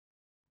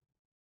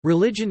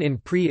Religion in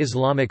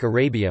pre-Islamic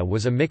Arabia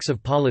was a mix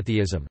of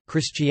polytheism,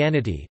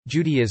 Christianity,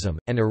 Judaism,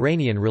 and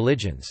Iranian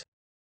religions.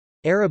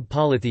 Arab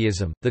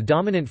polytheism, the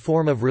dominant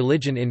form of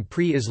religion in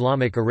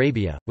pre-Islamic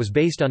Arabia, was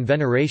based on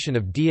veneration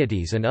of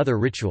deities and other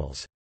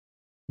rituals.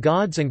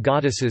 Gods and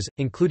goddesses,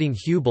 including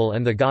Hubal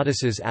and the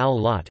goddesses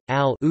Al-Lat,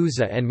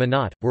 Al-Uzza and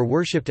Manat, were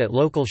worshipped at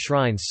local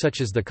shrines such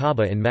as the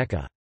Kaaba in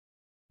Mecca.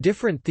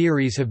 Different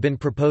theories have been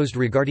proposed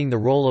regarding the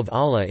role of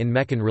Allah in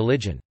Meccan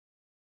religion.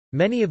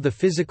 Many of the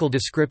physical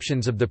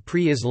descriptions of the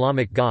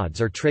pre-Islamic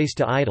gods are traced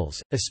to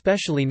idols,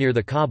 especially near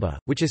the Kaaba,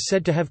 which is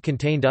said to have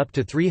contained up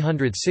to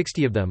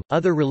 360 of them.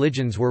 Other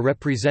religions were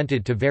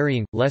represented to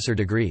varying, lesser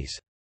degrees.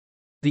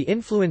 The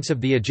influence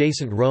of the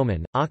adjacent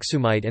Roman,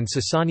 Aksumite and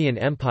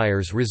Sasanian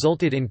empires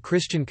resulted in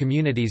Christian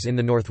communities in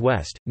the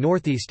northwest,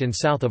 northeast and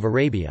south of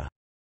Arabia.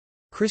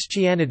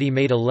 Christianity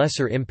made a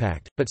lesser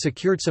impact, but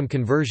secured some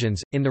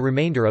conversions, in the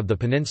remainder of the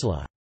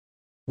peninsula.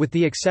 With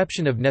the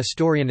exception of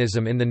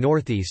Nestorianism in the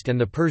northeast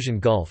and the Persian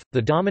Gulf,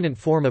 the dominant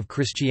form of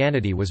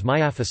Christianity was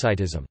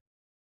Miaphysitism.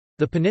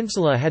 The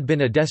peninsula had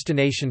been a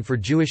destination for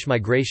Jewish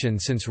migration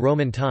since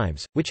Roman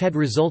times, which had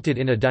resulted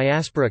in a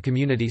diaspora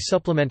community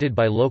supplemented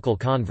by local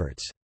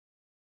converts.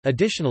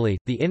 Additionally,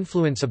 the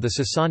influence of the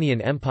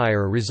Sasanian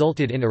Empire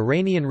resulted in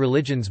Iranian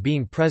religions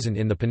being present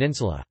in the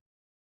peninsula.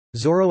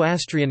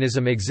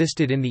 Zoroastrianism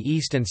existed in the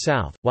east and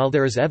south, while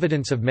there is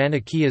evidence of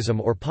Manichaeism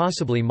or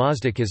possibly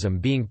Mazdakism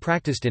being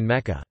practiced in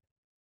Mecca.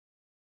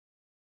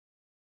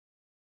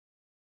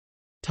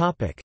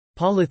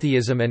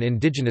 Polytheism and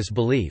indigenous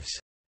beliefs.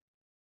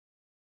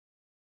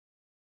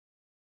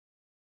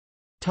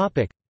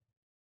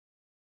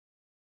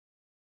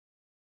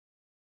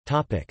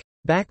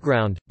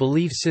 Background,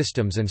 belief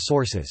systems and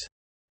sources.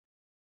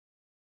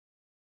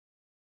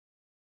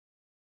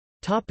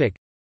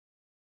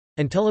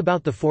 Until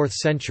about the 4th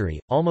century,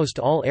 almost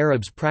all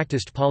Arabs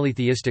practiced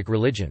polytheistic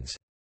religions.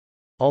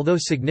 Although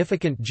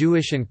significant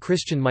Jewish and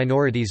Christian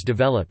minorities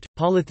developed,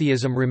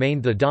 polytheism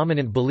remained the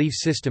dominant belief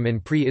system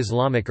in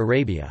pre-Islamic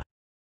Arabia.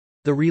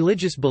 The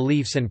religious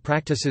beliefs and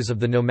practices of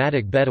the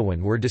nomadic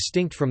Bedouin were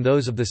distinct from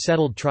those of the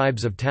settled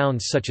tribes of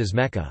towns such as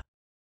Mecca.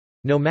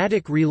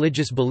 Nomadic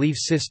religious belief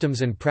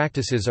systems and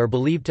practices are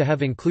believed to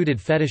have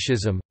included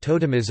fetishism,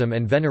 totemism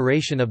and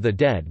veneration of the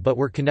dead, but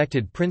were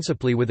connected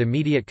principally with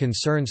immediate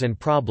concerns and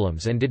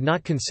problems and did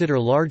not consider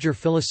larger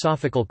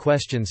philosophical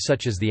questions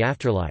such as the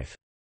afterlife.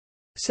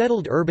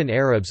 Settled urban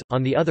Arabs,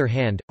 on the other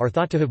hand, are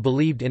thought to have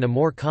believed in a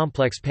more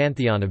complex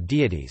pantheon of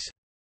deities.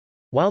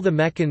 While the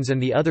Meccans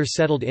and the other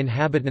settled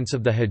inhabitants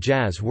of the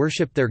Hejaz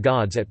worshipped their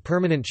gods at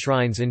permanent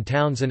shrines in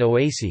towns and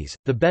oases,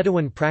 the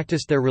Bedouin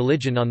practiced their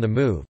religion on the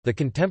move. The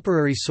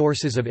contemporary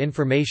sources of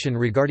information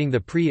regarding the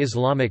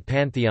pre-Islamic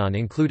pantheon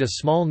include a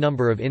small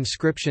number of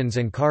inscriptions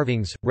and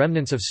carvings,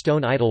 remnants of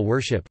stone idol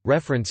worship,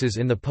 references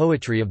in the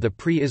poetry of the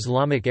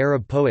pre-Islamic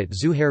Arab poet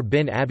Zuhair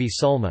bin Abi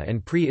Sulma,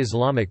 and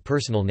pre-Islamic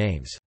personal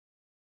names.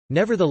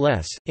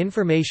 Nevertheless,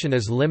 information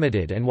is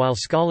limited, and while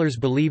scholars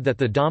believe that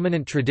the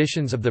dominant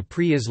traditions of the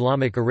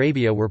pre-Islamic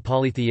Arabia were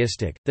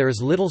polytheistic, there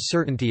is little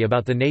certainty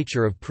about the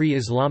nature of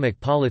pre-Islamic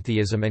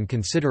polytheism and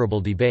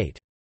considerable debate.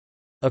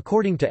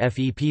 According to F.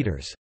 E.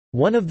 Peters,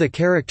 "One of the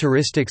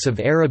characteristics of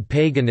Arab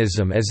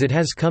paganism as it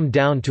has come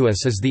down to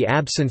us is the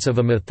absence of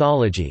a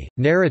mythology,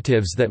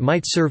 narratives that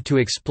might serve to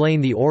explain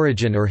the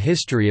origin or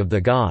history of the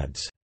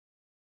gods."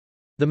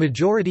 The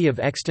majority of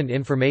extant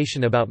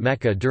information about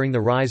Mecca during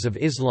the rise of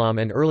Islam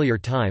and earlier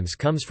times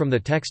comes from the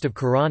text of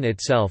Quran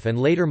itself and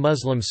later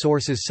Muslim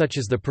sources such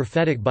as the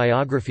prophetic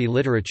biography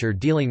literature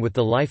dealing with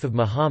the life of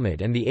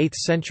Muhammad and the 8th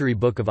century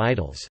Book of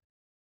Idols.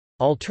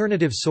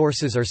 Alternative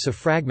sources are so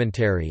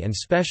fragmentary and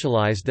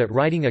specialized that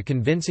writing a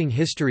convincing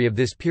history of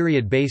this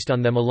period based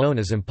on them alone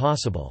is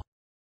impossible.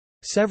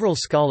 Several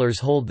scholars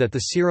hold that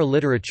the Sirah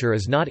literature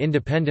is not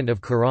independent of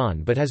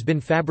Quran but has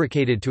been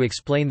fabricated to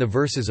explain the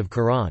verses of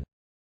Quran.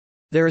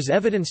 There is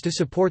evidence to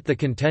support the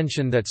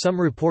contention that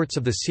some reports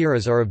of the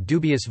Sirahs are of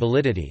dubious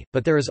validity,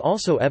 but there is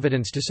also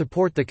evidence to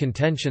support the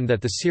contention that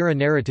the Sirah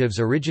narratives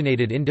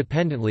originated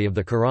independently of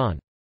the Quran.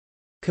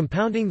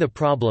 Compounding the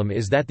problem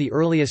is that the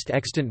earliest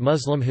extant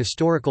Muslim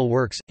historical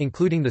works,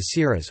 including the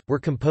Sirahs, were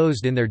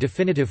composed in their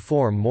definitive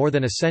form more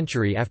than a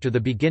century after the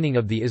beginning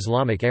of the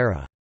Islamic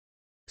era.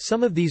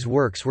 Some of these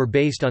works were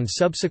based on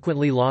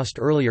subsequently lost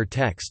earlier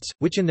texts,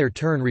 which in their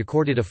turn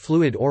recorded a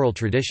fluid oral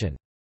tradition.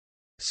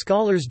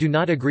 Scholars do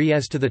not agree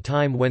as to the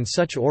time when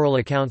such oral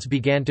accounts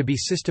began to be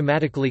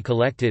systematically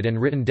collected and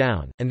written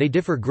down, and they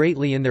differ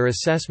greatly in their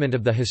assessment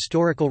of the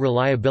historical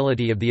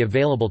reliability of the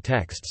available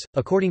texts.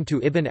 According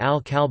to Ibn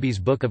al-Kalbi's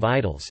Book of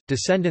Idols,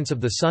 descendants of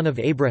the son of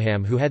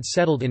Abraham who had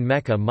settled in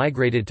Mecca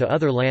migrated to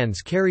other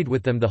lands, carried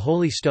with them the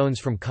holy stones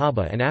from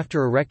Kaaba, and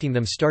after erecting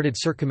them started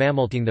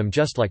circumambulating them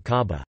just like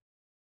Kaaba.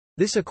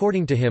 This,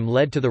 according to him,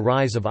 led to the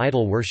rise of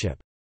idol worship.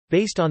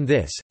 Based on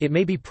this, it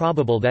may be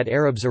probable that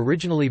Arabs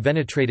originally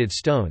venerated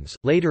stones,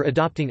 later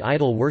adopting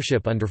idol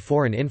worship under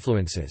foreign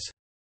influences.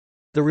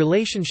 The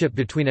relationship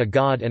between a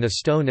god and a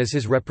stone as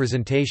his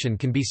representation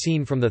can be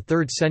seen from the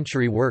 3rd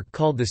century work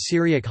called the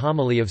Syriac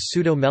Homily of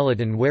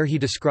Pseudo-Melaton, where he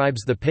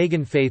describes the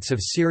pagan faiths of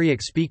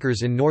Syriac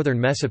speakers in northern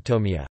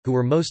Mesopotamia, who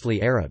were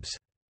mostly Arabs.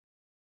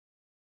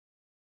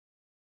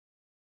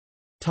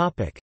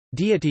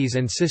 Deities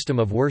and system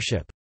of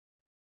worship.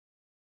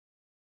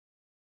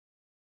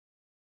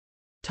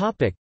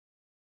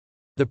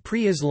 The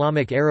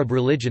pre-Islamic Arab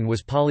religion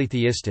was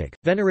polytheistic,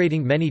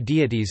 venerating many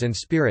deities and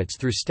spirits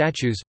through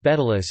statues,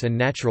 betelgeuse and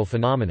natural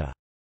phenomena.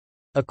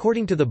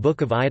 According to the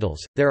Book of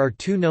Idols, there are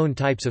 2 known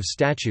types of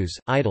statues,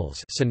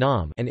 idols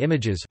and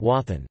images.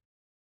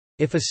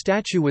 If a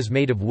statue was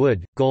made of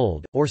wood,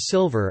 gold, or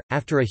silver,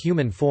 after a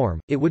human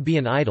form, it would be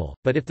an idol,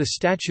 but if the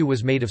statue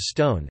was made of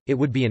stone, it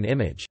would be an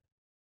image.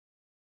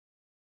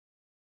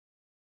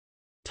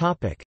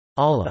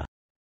 Allah.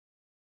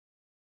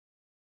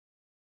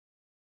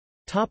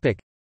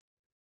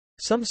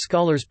 Some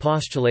scholars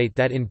postulate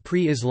that in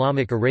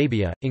pre-Islamic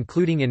Arabia,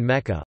 including in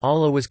Mecca,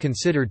 Allah was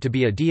considered to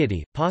be a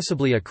deity,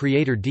 possibly a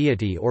creator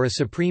deity or a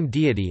supreme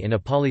deity in a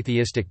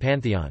polytheistic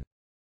pantheon.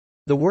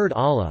 The word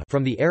Allah,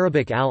 from the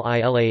Arabic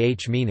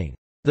al-ilah meaning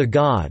the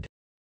God,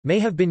 may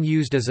have been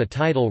used as a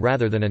title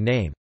rather than a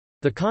name.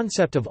 The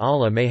concept of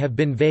Allah may have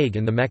been vague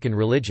in the Meccan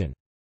religion.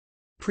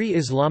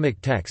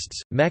 Pre-Islamic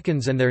texts,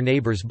 Meccans and their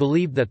neighbors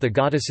believed that the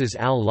goddesses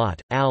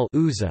Al-Lat,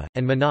 Al-Uzza,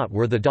 and Manat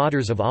were the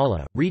daughters of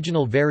Allah.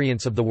 Regional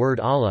variants of the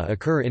word Allah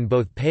occur in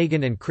both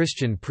pagan and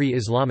Christian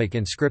pre-Islamic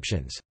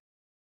inscriptions.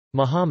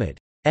 Muhammad's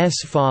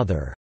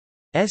father's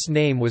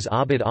name was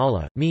Abd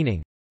Allah,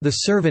 meaning, the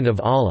servant of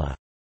Allah.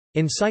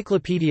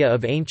 Encyclopedia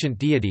of Ancient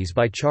Deities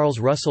by Charles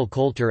Russell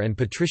Coulter and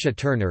Patricia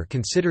Turner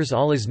considers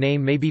Allah's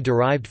name may be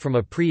derived from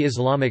a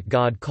pre-Islamic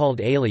god called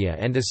Alia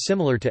and is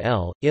similar to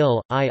El,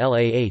 Il,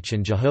 Ilah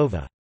and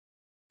Jehovah.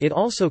 It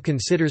also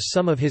considers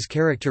some of his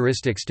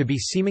characteristics to be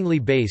seemingly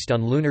based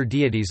on lunar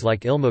deities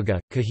like Ilmuga,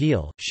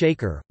 Kahil,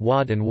 Shaker,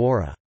 Wad and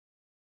Wara.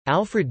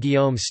 Alfred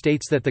Guillaume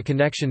states that the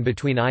connection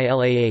between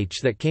Ilah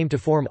that came to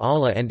form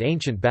Allah and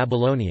ancient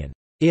Babylonian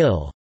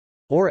Il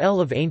or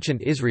El of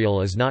ancient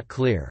Israel is not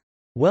clear.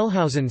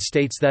 Wellhausen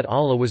states that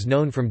Allah was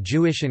known from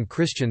Jewish and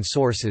Christian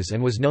sources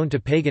and was known to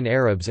pagan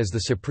Arabs as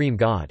the supreme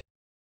god.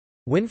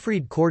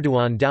 Winfried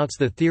Corduan doubts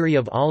the theory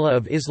of Allah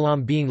of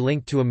Islam being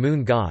linked to a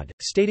moon god,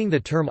 stating the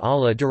term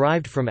Allah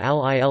derived from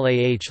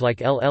al-ilah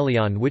like El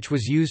Elyon, which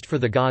was used for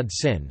the god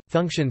Sin,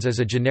 functions as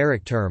a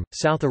generic term.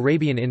 South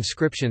Arabian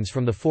inscriptions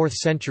from the 4th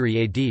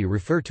century AD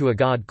refer to a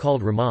god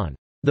called Rahman,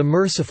 the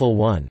Merciful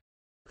One,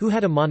 who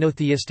had a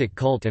monotheistic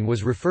cult and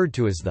was referred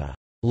to as the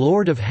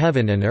Lord of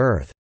Heaven and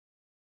Earth.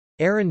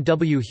 Aaron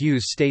W.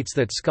 Hughes states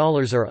that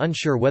scholars are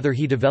unsure whether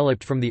he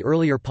developed from the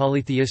earlier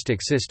polytheistic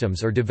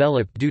systems or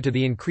developed due to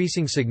the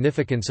increasing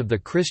significance of the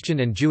Christian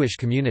and Jewish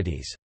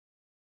communities.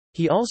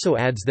 He also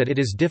adds that it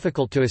is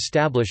difficult to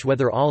establish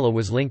whether Allah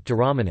was linked to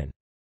Ramanan.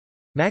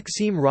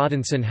 Maxime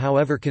Rodinson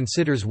however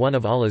considers one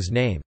of Allah's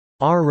name,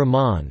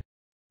 Ar-Rahman,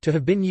 to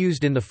have been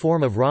used in the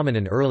form of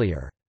Ramanan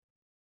earlier.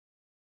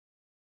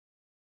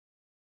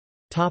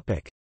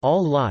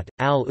 Al-Lat,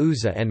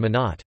 Al-Uzza and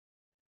Manat.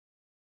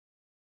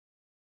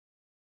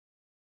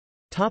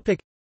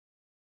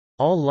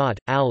 Al-Lat,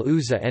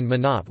 Al-Uzza and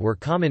Manat were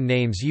common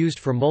names used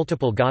for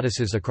multiple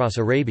goddesses across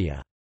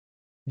Arabia.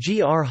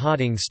 G. R.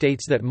 Hotting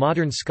states that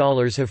modern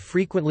scholars have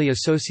frequently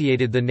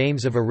associated the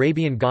names of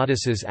Arabian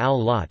goddesses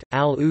Al-Lat,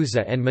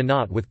 Al-Uzza and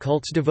Manat with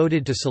cults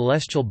devoted to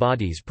celestial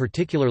bodies,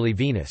 particularly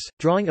Venus,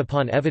 drawing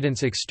upon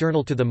evidence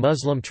external to the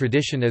Muslim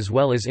tradition as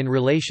well as in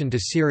relation to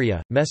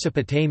Syria,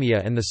 Mesopotamia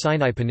and the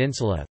Sinai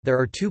Peninsula. There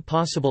are 2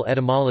 possible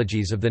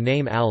etymologies of the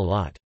name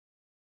Al-Lat.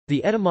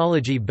 The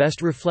etymology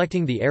best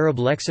reflecting the Arab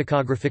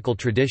lexicographical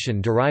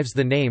tradition derives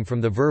the name from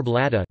the verb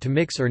latta, to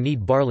mix or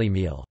knead barley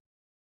meal.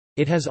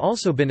 It has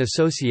also been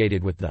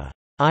associated with the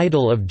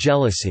idol of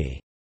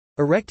jealousy,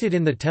 erected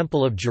in the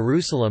Temple of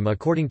Jerusalem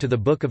according to the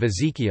Book of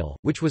Ezekiel,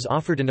 which was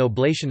offered an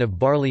oblation of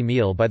barley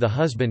meal by the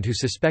husband who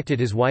suspected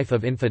his wife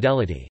of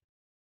infidelity.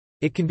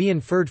 It can be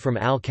inferred from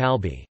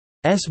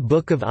Al-Kalbi's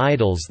Book of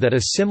Idols that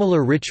a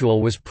similar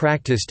ritual was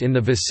practiced in the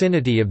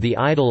vicinity of the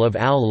idol of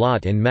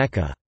Al-Lat in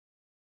Mecca.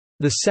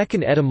 The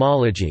second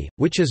etymology,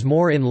 which is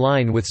more in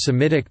line with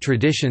Semitic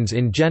traditions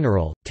in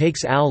general,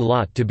 takes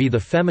Al-Lat to be the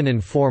feminine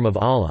form of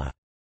Allah.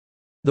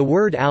 The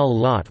word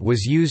Al-Lat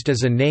was used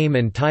as a name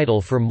and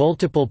title for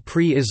multiple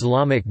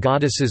pre-Islamic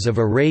goddesses of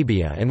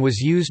Arabia and was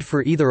used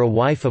for either a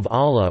wife of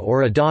Allah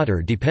or a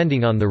daughter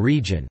depending on the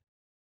region.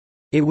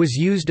 It was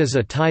used as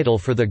a title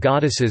for the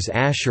goddesses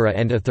Ashura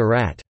and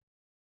Atharat.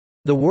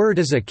 The word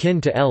is akin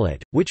to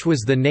Elat, which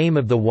was the name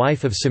of the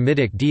wife of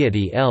Semitic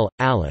deity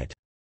El-Alat.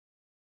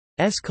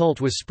 Cult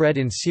was spread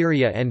in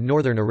Syria and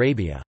northern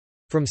Arabia.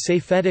 From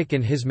Safedic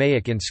and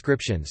Hismaic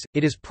inscriptions,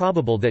 it is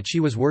probable that she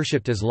was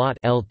worshipped as Lat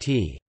Lt.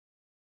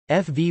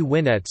 F. V.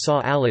 Winnet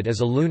saw Alat as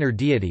a lunar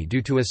deity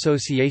due to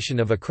association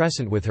of a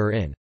crescent with her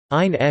in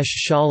Ein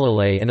Esh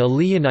Shalaleh and a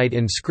Leonite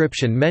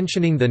inscription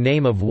mentioning the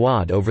name of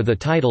Wad over the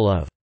title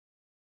of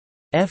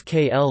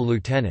Fkl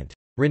Lieutenant.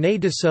 René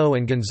Dassault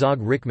and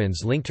Gonzague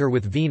Rickmans linked her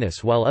with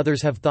Venus while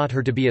others have thought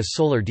her to be a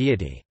solar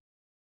deity.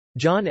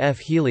 John F.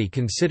 Healy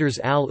considers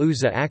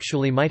Al-Uzza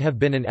actually might have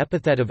been an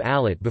epithet of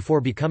Alat before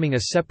becoming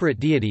a separate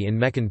deity in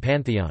Meccan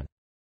pantheon.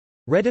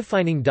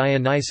 Redefining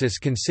Dionysus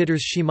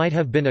considers she might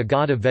have been a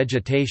god of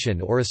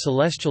vegetation or a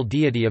celestial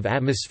deity of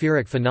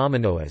atmospheric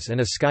phenomena and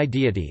a sky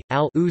deity.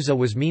 Al-Uzza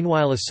was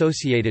meanwhile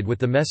associated with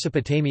the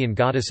Mesopotamian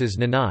goddesses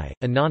Nanai,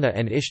 Inanna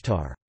and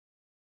Ishtar.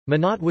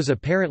 Manat was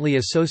apparently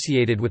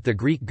associated with the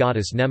Greek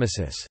goddess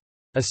Nemesis.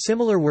 A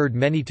similar word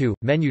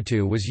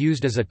Menutu was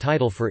used as a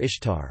title for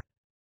Ishtar.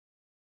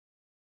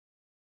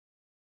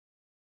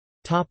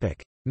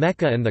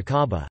 Mecca and the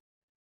Kaaba.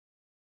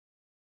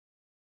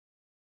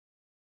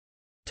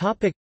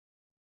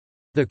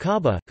 The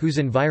Kaaba, whose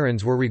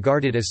environs were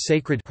regarded as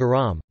sacred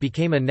haram,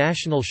 became a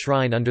national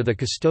shrine under the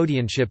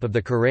custodianship of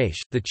the Quraysh,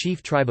 the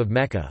chief tribe of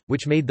Mecca,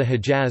 which made the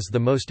Hejaz the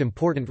most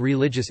important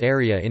religious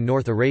area in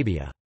North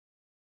Arabia.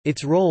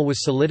 Its role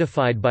was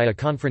solidified by a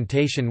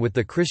confrontation with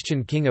the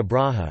Christian king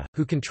Abraha,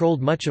 who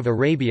controlled much of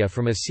Arabia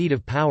from a seat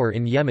of power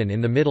in Yemen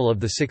in the middle of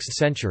the 6th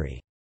century.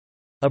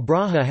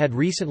 Abraha had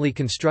recently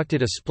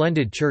constructed a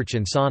splendid church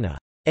in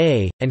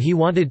Sana'a, and he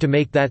wanted to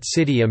make that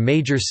city a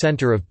major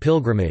center of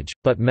pilgrimage,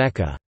 but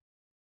Mecca's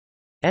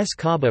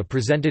Kaaba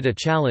presented a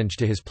challenge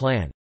to his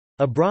plan.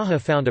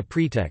 Abraha found a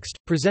pretext,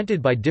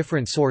 presented by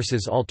different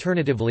sources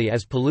alternatively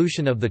as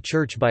pollution of the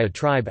church by a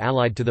tribe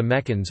allied to the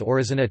Meccans or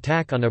as an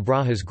attack on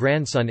Abraha's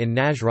grandson in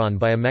Najran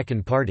by a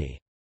Meccan party.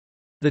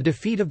 The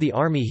defeat of the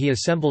army he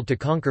assembled to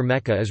conquer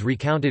Mecca is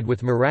recounted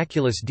with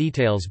miraculous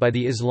details by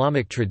the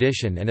Islamic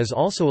tradition and is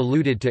also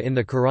alluded to in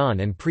the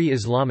Quran and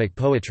pre-Islamic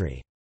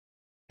poetry.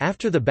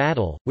 After the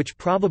battle, which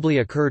probably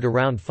occurred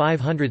around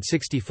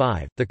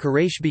 565, the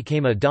Quraysh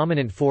became a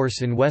dominant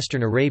force in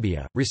western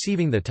Arabia,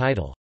 receiving the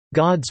title,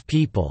 God's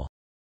People,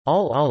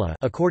 Al-Allah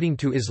according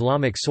to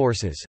Islamic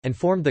sources, and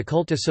formed the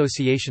cult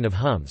association of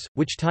Hums,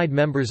 which tied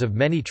members of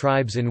many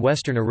tribes in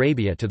western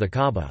Arabia to the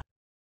Kaaba.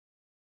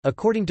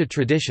 According to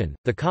tradition,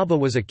 the Kaaba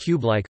was a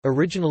cube-like,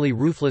 originally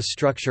roofless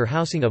structure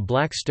housing a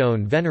black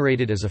stone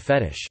venerated as a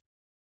fetish.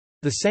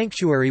 The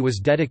sanctuary was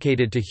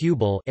dedicated to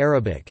Hubal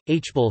Arabic,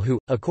 Hbal who,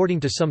 according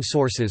to some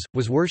sources,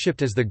 was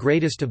worshipped as the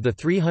greatest of the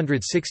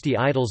 360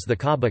 idols the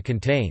Kaaba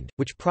contained,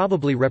 which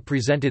probably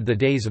represented the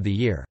days of the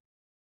year.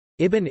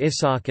 Ibn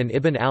Ishaq and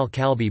Ibn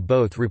al-Kalbi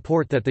both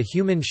report that the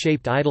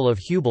human-shaped idol of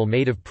Hubal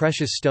made of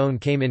precious stone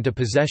came into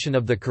possession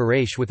of the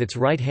Quraysh with its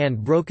right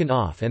hand broken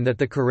off and that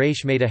the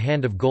Quraysh made a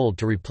hand of gold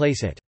to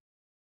replace it.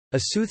 A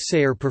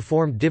soothsayer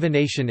performed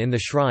divination in the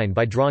shrine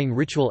by drawing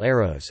ritual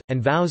arrows,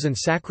 and vows and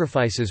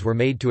sacrifices were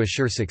made to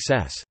assure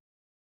success.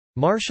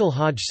 Marshall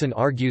Hodgson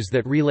argues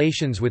that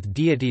relations with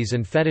deities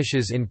and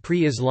fetishes in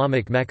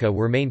pre-Islamic Mecca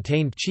were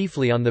maintained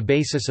chiefly on the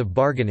basis of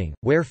bargaining,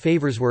 where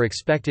favors were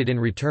expected in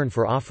return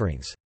for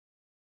offerings.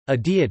 A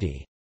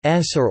deity's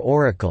or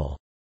oracle's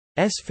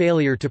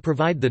failure to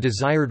provide the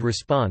desired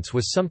response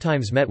was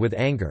sometimes met with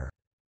anger.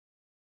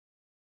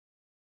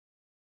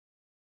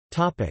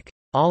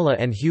 Allah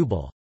and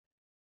Hubal.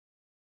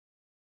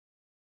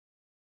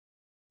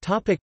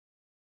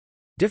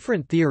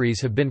 Different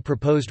theories have been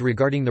proposed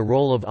regarding the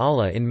role of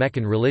Allah in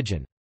Meccan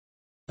religion.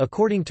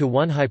 According to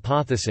one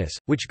hypothesis,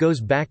 which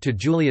goes back to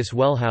Julius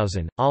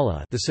Wellhausen,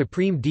 Allah, the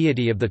supreme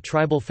deity of the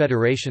tribal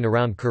federation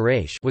around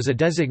Quraysh, was a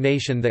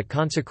designation that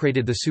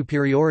consecrated the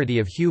superiority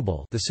of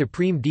Hubal, the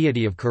supreme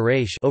deity of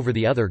Quraysh, over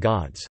the other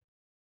gods.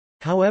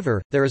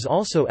 However, there is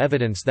also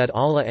evidence that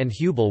Allah and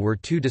Hubal were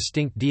two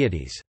distinct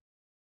deities.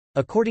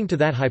 According to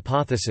that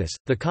hypothesis,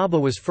 the Kaaba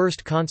was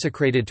first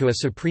consecrated to a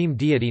supreme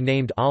deity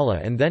named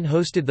Allah and then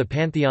hosted the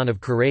pantheon of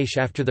Quraysh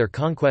after their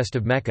conquest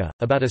of Mecca,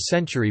 about a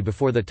century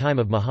before the time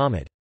of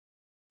Muhammad.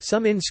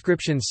 Some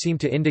inscriptions seem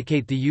to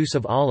indicate the use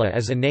of Allah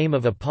as a name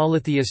of a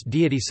polytheist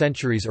deity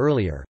centuries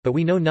earlier, but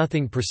we know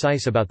nothing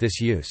precise about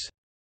this use.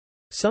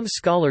 Some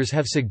scholars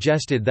have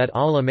suggested that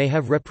Allah may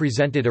have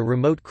represented a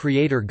remote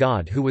creator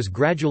god who was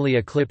gradually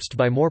eclipsed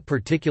by more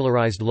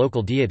particularized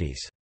local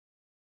deities.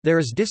 There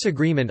is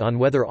disagreement on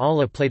whether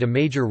Allah played a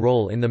major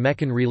role in the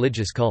Meccan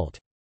religious cult.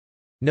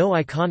 No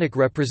iconic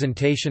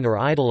representation or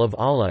idol of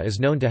Allah is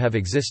known to have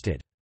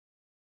existed.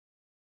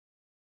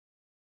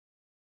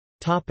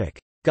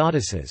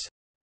 Goddesses.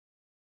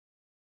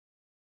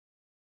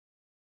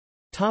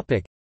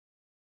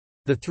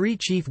 The three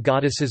chief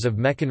goddesses of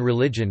Meccan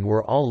religion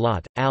were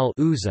Al-Lat,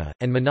 Al-Uzza,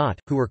 and Manat,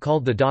 who were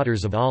called the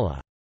daughters of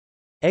Allah.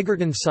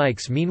 Egerton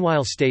Sykes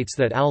meanwhile states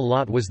that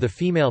Al-Lat was the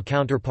female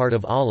counterpart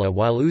of Allah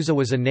while Uzza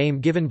was a name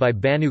given by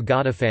Banu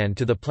Ghatafan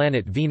to the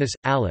planet Venus.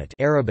 Alat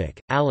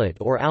Arabic, Alat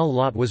or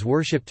Al-Lat was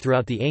worshipped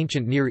throughout the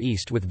ancient Near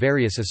East with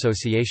various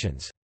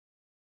associations.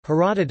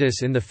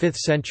 Herodotus in the 5th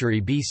century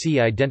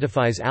BC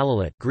identifies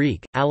Alalat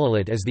Greek,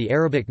 Alalat as the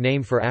Arabic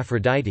name for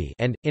Aphrodite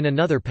and, in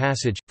another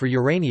passage, for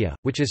Urania,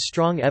 which is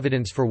strong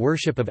evidence for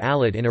worship of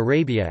Alat in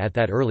Arabia at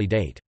that early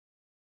date.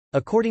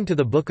 According to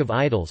the Book of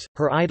Idols,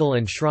 her idol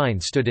and shrine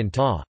stood in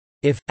Ta.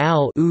 If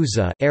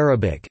Al-Uzza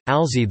Arabic,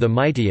 Alzi the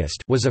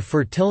mightiest was a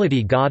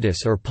fertility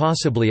goddess or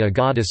possibly a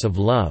goddess of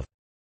love.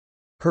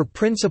 Her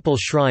principal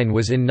shrine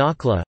was in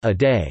Nakhla, a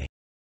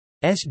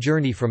day's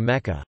journey from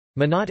Mecca.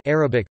 Manat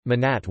Arabic,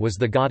 Manat was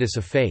the goddess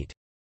of fate.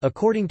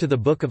 According to the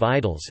Book of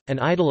Idols, an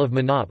idol of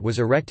Manat was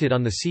erected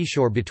on the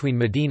seashore between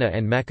Medina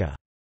and Mecca.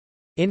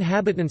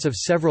 Inhabitants of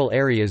several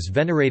areas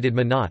venerated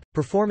Manat,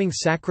 performing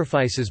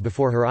sacrifices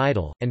before her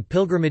idol, and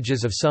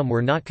pilgrimages of some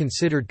were not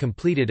considered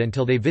completed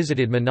until they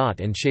visited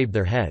Manat and shaved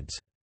their heads.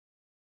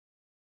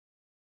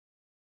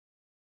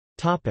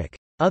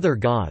 Other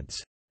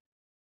gods.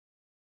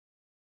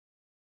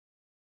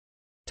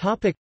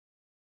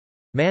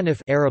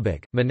 Manaf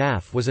Arabic,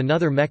 Manaf was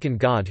another Meccan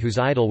god whose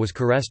idol was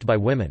caressed by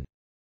women.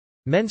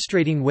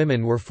 Menstruating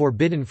women were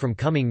forbidden from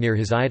coming near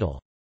his idol.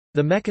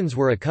 The Meccans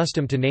were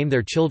accustomed to name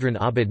their children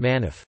Abd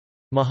Manaf.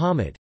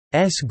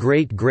 Muhammad's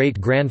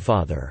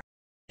great-great-grandfather's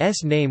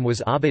name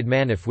was Abd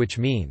Manaf, which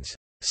means,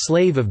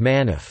 slave of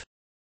Manaf.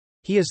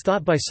 He is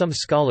thought by some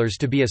scholars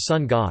to be a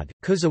sun god.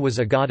 Quzza was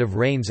a god of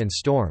rains and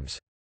storms.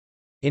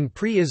 In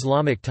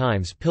pre-Islamic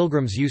times,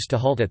 pilgrims used to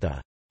halt at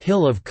the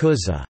hill of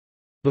Quzza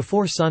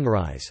before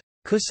sunrise.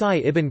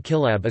 Qusay ibn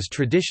Kilab is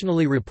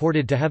traditionally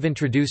reported to have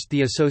introduced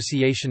the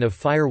association of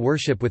fire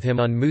worship with him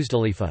on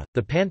Muzdalifa.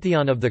 The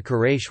pantheon of the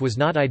Quraysh was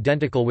not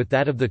identical with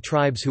that of the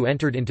tribes who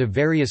entered into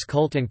various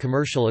cult and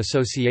commercial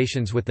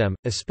associations with them,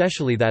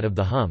 especially that of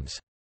the Hums.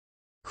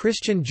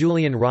 Christian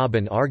Julian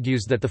Robin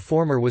argues that the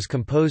former was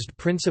composed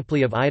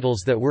principally of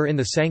idols that were in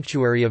the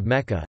sanctuary of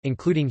Mecca,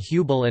 including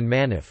Hubal and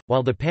Manaf,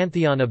 while the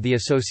pantheon of the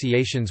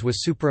associations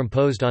was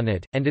superimposed on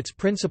it, and its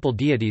principal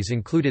deities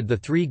included the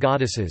three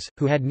goddesses,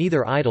 who had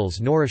neither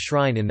idols nor a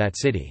shrine in that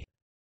city.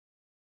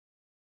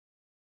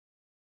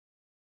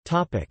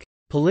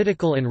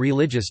 Political and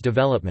religious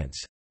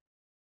developments.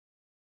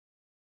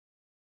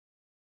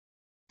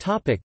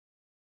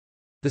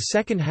 The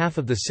second half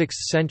of the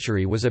 6th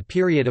century was a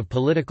period of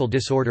political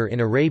disorder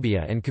in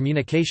Arabia, and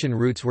communication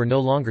routes were no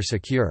longer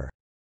secure.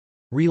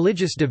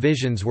 Religious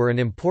divisions were an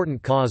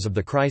important cause of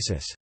the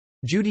crisis.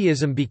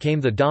 Judaism became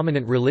the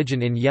dominant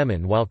religion in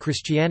Yemen while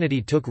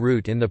Christianity took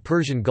root in the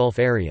Persian Gulf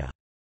area.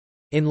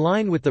 In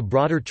line with the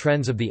broader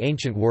trends of the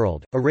ancient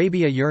world,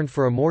 Arabia yearned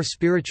for a more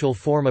spiritual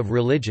form of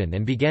religion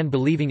and began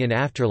believing in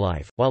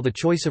afterlife, while the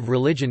choice of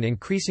religion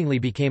increasingly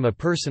became a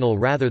personal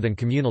rather than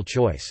communal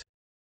choice.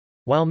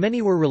 While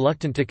many were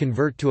reluctant to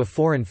convert to a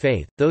foreign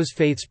faith, those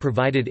faiths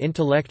provided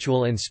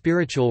intellectual and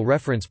spiritual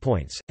reference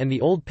points, and the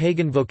old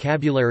pagan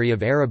vocabulary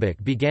of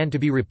Arabic began to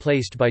be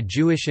replaced by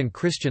Jewish and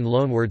Christian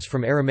loanwords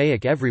from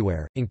Aramaic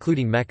everywhere,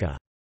 including Mecca.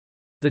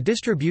 The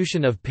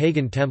distribution of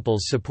pagan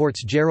temples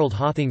supports Gerald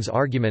Hothing's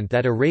argument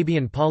that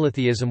Arabian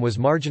polytheism was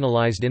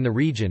marginalized in the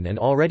region and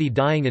already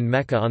dying in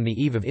Mecca on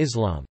the eve of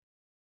Islam.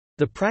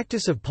 The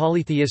practice of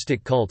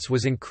polytheistic cults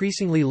was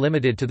increasingly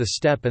limited to the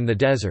steppe and the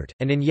desert,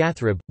 and in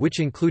Yathrib,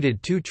 which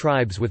included two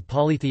tribes with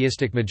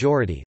polytheistic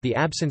majority, the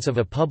absence of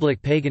a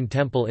public pagan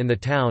temple in the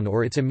town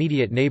or its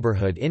immediate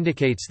neighborhood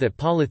indicates that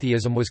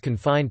polytheism was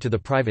confined to the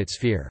private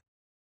sphere.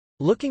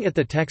 Looking at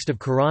the text of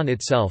Quran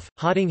itself,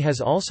 Hothing has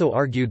also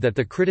argued that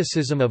the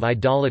criticism of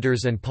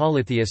idolaters and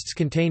polytheists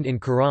contained in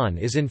Quran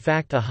is in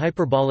fact a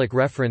hyperbolic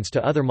reference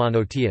to other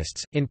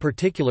monotheists, in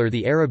particular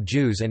the Arab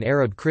Jews and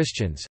Arab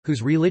Christians,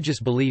 whose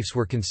religious beliefs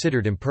were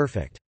considered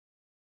imperfect.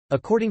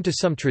 According to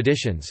some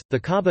traditions, the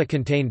Kaaba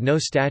contained no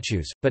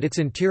statues, but its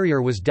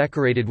interior was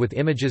decorated with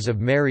images of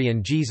Mary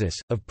and Jesus,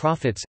 of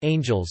prophets,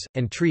 angels,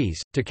 and trees.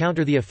 To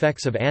counter the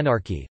effects of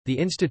anarchy, the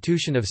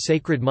institution of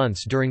sacred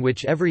months during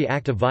which every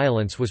act of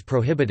violence was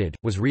prohibited,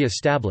 was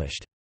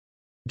re-established.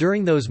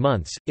 During those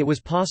months, it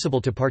was possible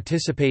to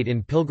participate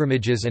in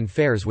pilgrimages and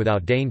fairs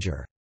without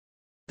danger.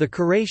 The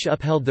Quraysh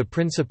upheld the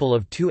principle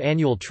of 2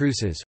 annual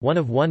truces, one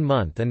of 1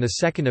 month and the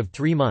second of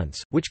 3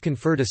 months, which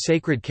conferred a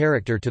sacred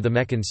character to the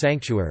Meccan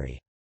sanctuary.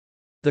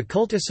 The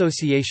cult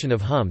association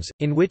of Hums,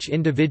 in which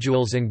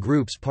individuals and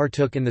groups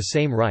partook in the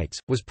same rites,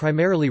 was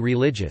primarily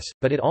religious,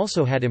 but it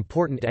also had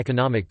important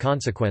economic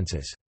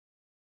consequences.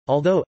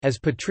 Although, as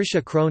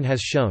Patricia Crone has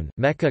shown,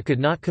 Mecca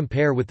could not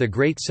compare with the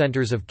great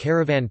centers of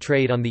caravan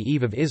trade on the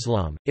eve of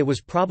Islam, it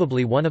was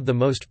probably one of the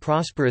most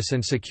prosperous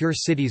and secure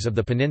cities of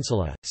the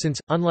peninsula,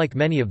 since, unlike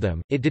many of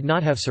them, it did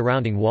not have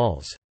surrounding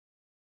walls.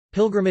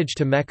 Pilgrimage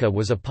to Mecca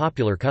was a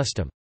popular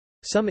custom.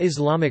 Some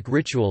Islamic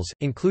rituals,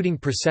 including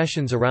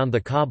processions around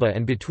the Kaaba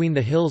and between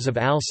the hills of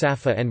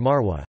Al-Safa and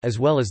Marwa, as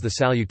well as the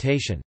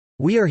salutation,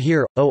 "We are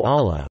here, O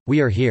Allah, we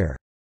are here,"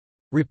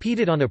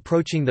 repeated on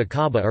approaching the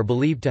Kaaba, are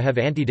believed to have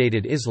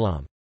antedated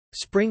Islam.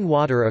 Spring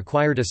water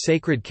acquired a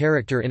sacred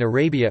character in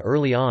Arabia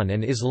early on,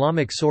 and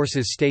Islamic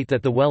sources state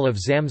that the well of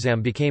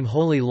Zamzam became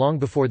holy long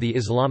before the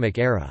Islamic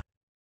era.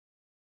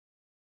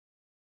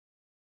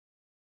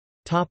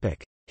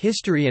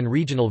 History and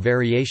regional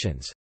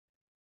variations.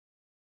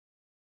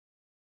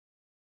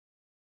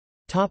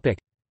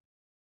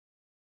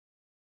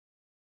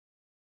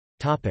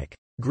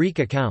 Greek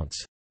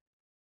accounts.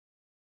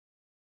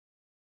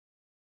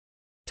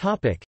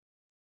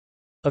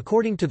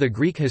 According to the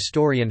Greek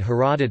historian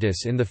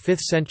Herodotus in the 5th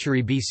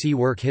century BC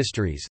work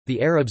Histories,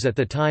 the Arabs at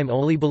the time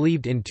only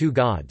believed in two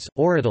gods,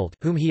 Orotalt,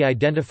 whom he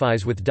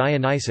identifies with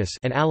Dionysus,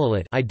 and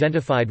Alalat,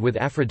 identified with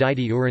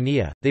Aphrodite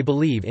Urania. They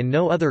believe in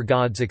no other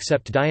gods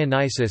except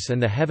Dionysus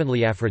and the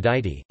heavenly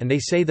Aphrodite, and they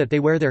say that they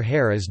wear their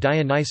hair as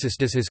Dionysus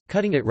does his,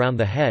 cutting it round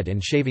the head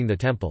and shaving the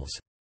temples.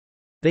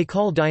 They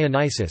call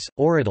Dionysus,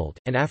 Orotalt,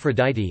 and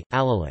Aphrodite,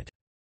 Alalat.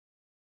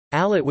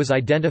 Alat was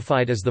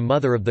identified as the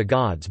mother of the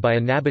gods by a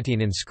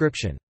Nabatean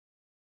inscription.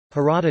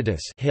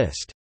 Herodotus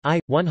Hist. I.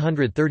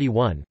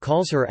 131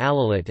 calls her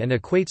Alalat and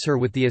equates her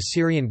with the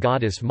Assyrian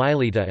goddess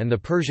Mylitta and the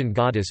Persian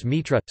goddess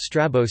Mitra.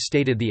 Strabo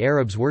stated the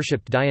Arabs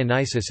worshipped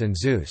Dionysus and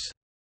Zeus.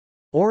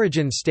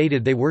 Origen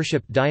stated they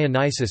worshipped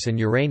Dionysus and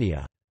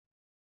Urania.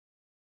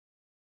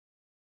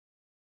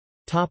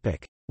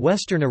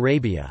 Western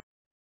Arabia.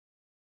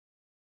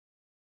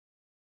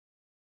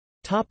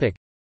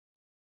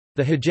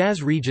 The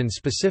Hejaz region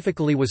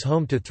specifically was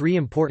home to three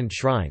important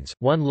shrines,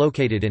 one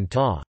located in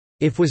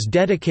Ta'if was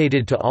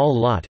dedicated to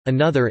Al-Lat,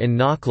 another in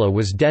Nakhla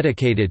was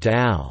dedicated to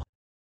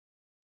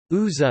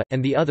Al-Uzza,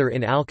 and the other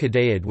in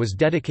Al-Qadaid was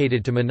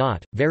dedicated to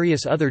Manat.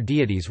 Various other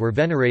deities were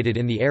venerated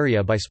in the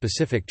area by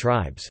specific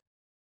tribes.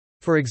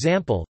 For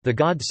example, the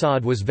god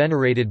Sa'd was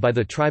venerated by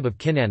the tribe of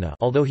Kinana,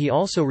 although he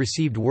also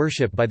received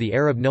worship by the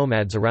Arab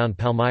nomads around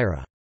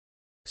Palmyra.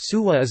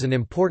 Suwa is an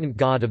important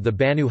god of the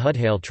Banu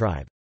Hudhail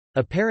tribe.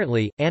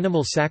 Apparently,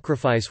 animal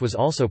sacrifice was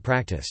also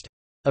practiced.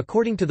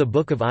 According to the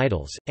Book of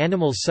Idols,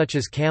 animals such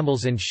as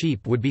camels and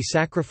sheep would be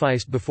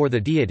sacrificed before the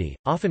deity,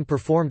 often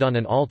performed on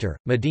an altar.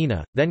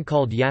 Medina, then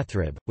called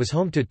Yathrib, was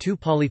home to two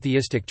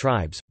polytheistic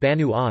tribes,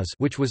 Banu Oz,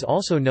 which was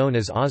also known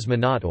as Oz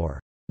Manat or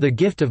the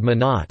gift of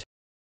Manat,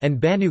 and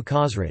Banu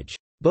Khazraj.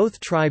 Both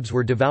tribes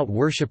were devout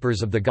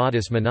worshippers of the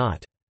goddess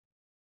Manat.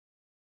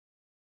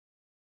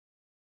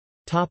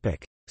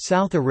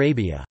 South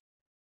Arabia.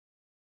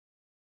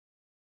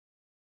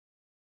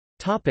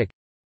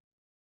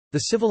 The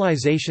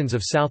civilizations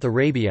of South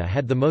Arabia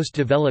had the most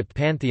developed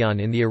pantheon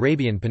in the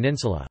Arabian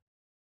Peninsula.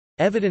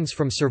 Evidence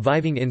from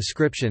surviving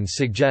inscriptions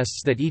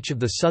suggests that each of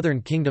the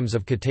southern kingdoms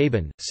of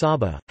Qataban,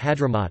 Saba,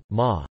 Hadramaut,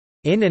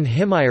 Ma'in and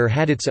Himyar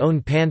had its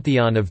own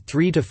pantheon of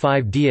 3 to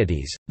 5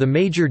 deities, the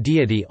major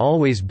deity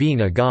always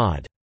being a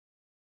god.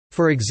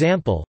 For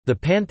example, the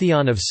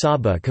pantheon of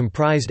Saba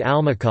comprised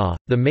Almakah,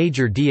 the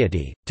major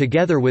deity,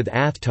 together with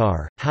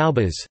Athtar,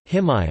 Haubaz,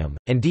 Himayam,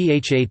 and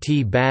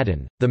Dhat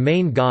Badin, the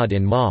main god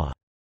in Ma'in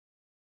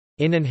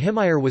and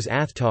Himyar was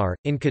Athtar,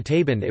 in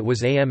Qataban it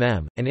was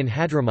Amm, and in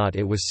Hadramaut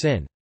it was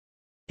Sin.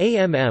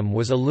 Amm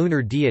was a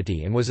lunar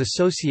deity and was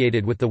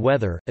associated with the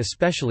weather,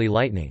 especially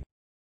lightning.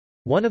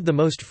 One of the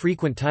most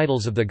frequent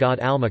titles of the god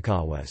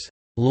Almakah was,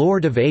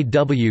 Lord of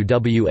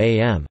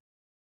Awwam.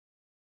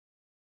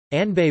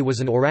 Anbay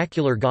was an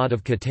oracular god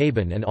of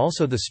Qataban and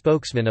also the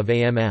spokesman of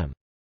Amm.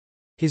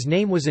 His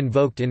name was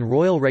invoked in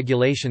royal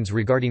regulations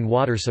regarding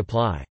water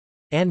supply.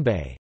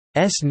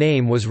 Anbay's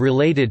name was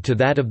related to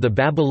that of the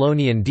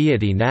Babylonian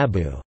deity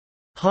Nabu.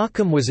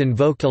 Hakam was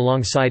invoked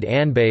alongside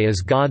Anbay as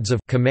gods of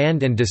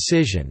command and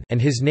decision,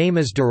 and his name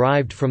is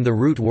derived from the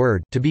root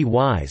word to be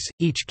wise.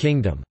 Each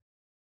kingdom's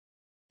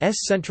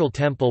central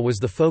temple was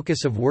the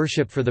focus of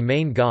worship for the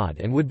main god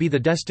and would be the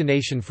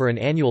destination for an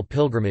annual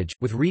pilgrimage,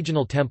 with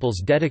regional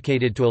temples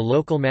dedicated to a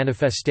local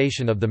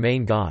manifestation of the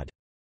main god.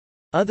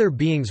 Other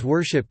beings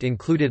worshipped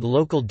included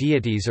local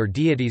deities or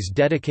deities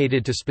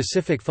dedicated to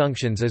specific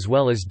functions as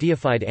well as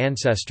deified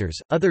ancestors.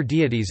 Other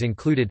deities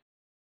included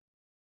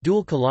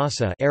Dul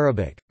Khalasa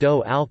Arabic,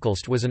 Do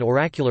al-Qalst was an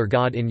oracular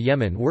god in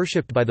Yemen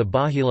worshipped by the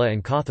Bahila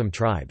and Qatham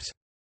tribes.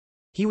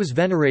 He was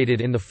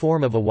venerated in the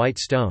form of a white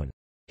stone.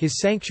 His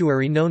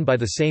sanctuary known by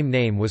the same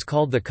name was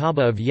called the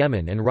Kaaba of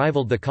Yemen and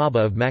rivaled the Kaaba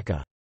of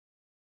Mecca.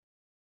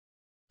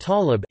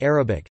 Talib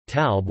Arabic,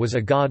 Talb was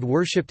a god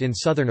worshipped in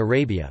southern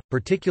Arabia,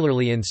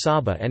 particularly in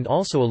Saba and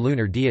also a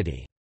lunar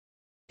deity.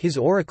 His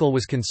oracle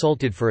was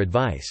consulted for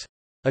advice.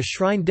 A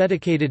shrine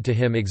dedicated to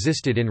him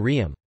existed in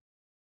Riyam.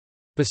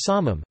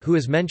 Basamam, who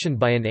is mentioned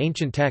by an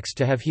ancient text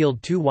to have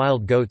healed 2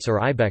 wild goats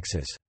or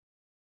ibexes.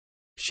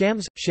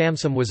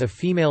 Shamsam was a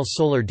female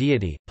solar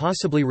deity,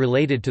 possibly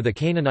related to the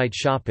Canaanite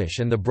Shapish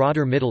and the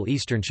broader Middle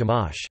Eastern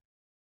Shamash.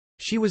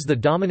 She was the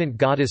dominant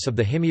goddess of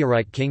the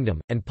Himyarite kingdom,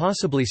 and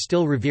possibly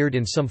still revered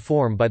in some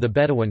form by the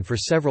Bedouin for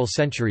several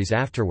centuries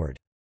afterward.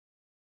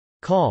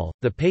 Kal,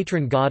 the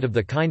patron god of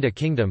the Kinda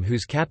kingdom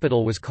whose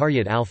capital was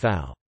Qaryat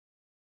al-Faw.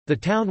 The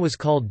town was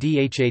called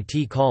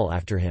Dhat Kal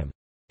after him.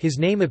 His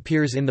name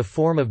appears in the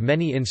form of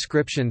many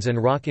inscriptions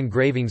and rock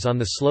engravings on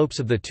the slopes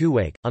of the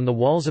Tuwaiq, on the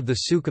walls of the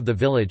souk of the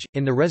village,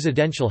 in the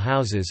residential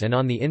houses and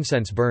on the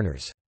incense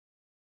burners.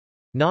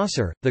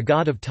 Nasr, the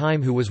god of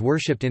time who was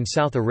worshipped in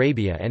South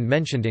Arabia and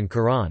mentioned in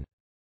Quran.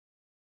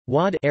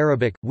 Wad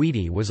Arabic,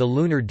 Widi was a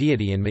lunar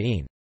deity in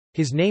Ma'in.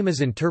 His name is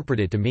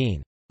interpreted to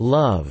mean,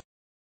 love.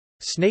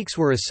 Snakes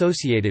were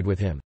associated with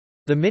him.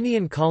 The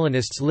Minian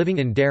colonists living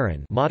in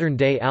Daran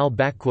modern-day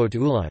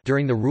al-Ula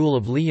during the rule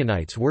of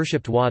Leonites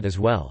worshipped Wad as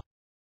well.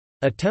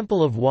 A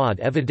temple of Wad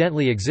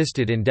evidently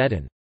existed in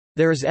Dedan.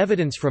 There is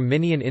evidence from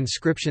Minian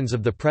inscriptions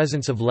of the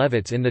presence of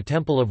Levites in the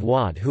Temple of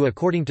Wad who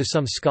according to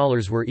some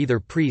scholars were either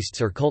priests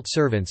or cult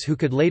servants who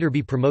could later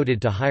be promoted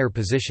to higher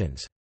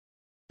positions.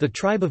 The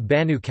tribe of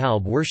Banu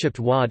Kalb worshipped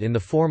Wad in the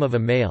form of a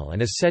male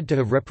and is said to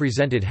have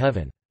represented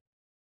heaven.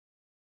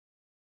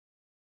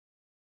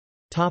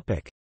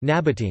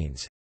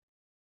 Nabateans.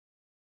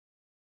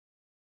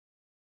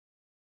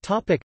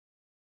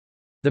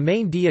 The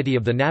main deity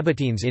of the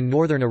Nabateans in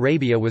northern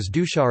Arabia was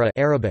Dushara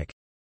Arabic.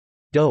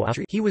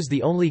 He was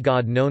the only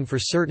god known for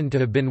certain to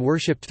have been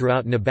worshipped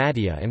throughout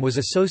Nabatea and was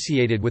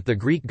associated with the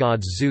Greek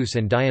gods Zeus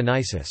and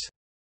Dionysus.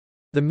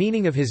 The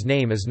meaning of his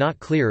name is not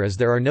clear as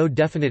there are no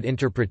definite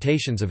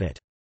interpretations of it.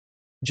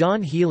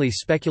 John Healy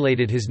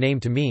speculated his name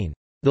to mean,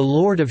 "the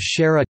Lord of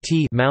Shara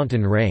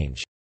mountain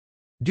range."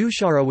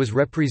 Dushara was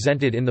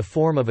represented in the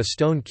form of a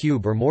stone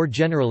cube or more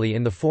generally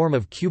in the form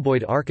of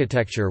cuboid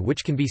architecture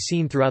which can be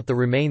seen throughout the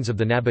remains of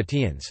the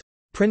Nabateans'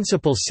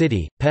 principal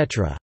city,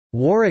 Petra.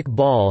 Warwick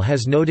Ball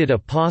has noted a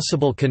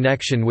possible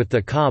connection with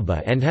the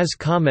Kaaba and has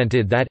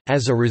commented that,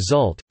 as a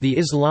result, the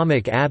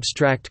Islamic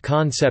abstract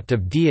concept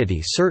of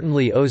deity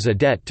certainly owes a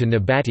debt to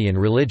Nabatean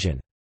religion.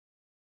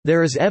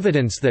 There is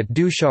evidence that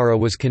Dushara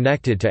was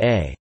connected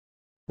to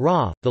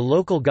Ra, the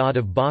local god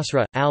of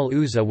Basra.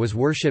 Al-Uzza was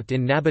worshipped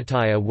in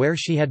Nabatea where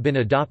she had been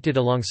adopted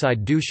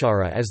alongside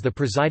Dushara as the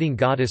presiding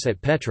goddess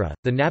at Petra,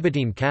 the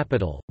Nabatean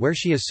capital, where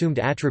she assumed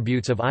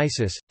attributes of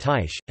Isis,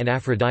 Tyche, and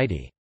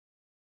Aphrodite.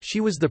 She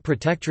was the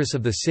protectress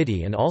of the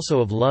city and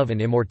also of love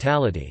and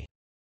immortality.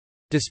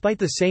 Despite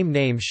the same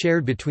name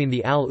shared between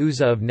the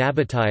Al-Uzza of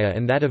Nabatea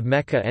and that of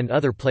Mecca and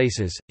other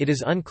places, it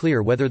is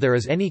unclear whether there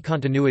is any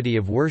continuity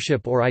of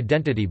worship or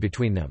identity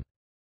between them.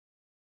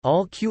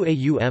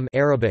 Al-Qawm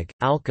Arabic,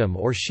 Alqam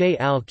or Shay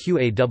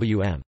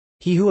al-Qawm,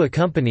 he who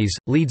accompanies,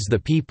 leads the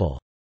people.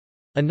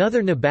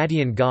 Another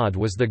Nabatean god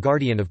was the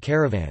guardian of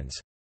caravans.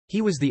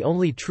 He was the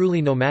only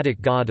truly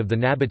nomadic god of the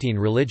Nabatean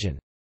religion.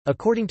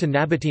 According to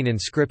Nabatean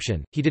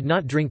inscription, he did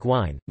not drink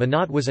wine.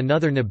 Manat was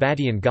another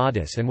Nabatean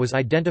goddess and was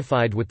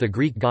identified with the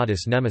Greek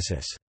goddess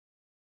Nemesis.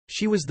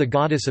 She was the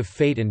goddess of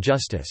fate and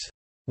justice.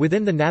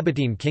 Within the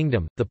Nabatean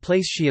kingdom, the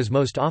place she is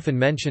most often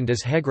mentioned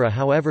is Hegra,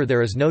 however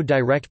there is no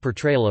direct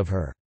portrayal of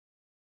her.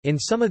 In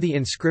some of the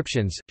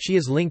inscriptions, she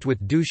is linked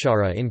with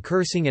Dushara in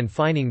cursing and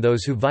fining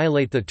those who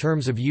violate the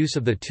terms of use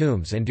of the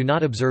tombs and do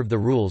not observe the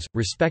rules,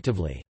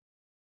 respectively.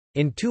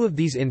 In two of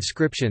these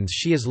inscriptions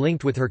she is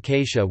linked with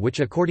Herkatia,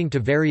 which according to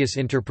various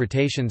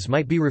interpretations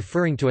might be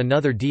referring to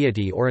another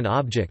deity or an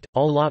object.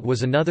 Al-Lat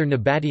was another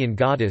Nabatean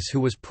goddess who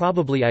was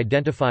probably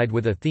identified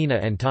with Athena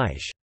and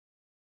Tyche.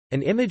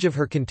 An image of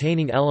her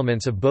containing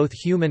elements of both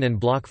human and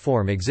block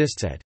form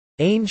exists at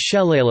Ain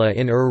Shelala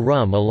in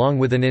Rum along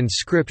with an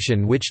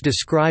inscription which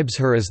describes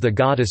her as the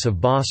goddess of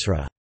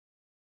Basra.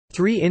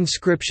 3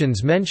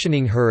 inscriptions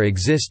mentioning her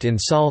exist in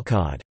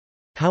Salkad.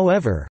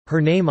 However,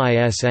 her name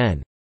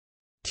isn't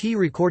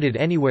recorded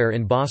anywhere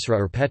in Basra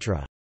or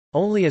Petra.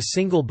 Only a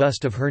single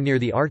bust of her near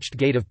the arched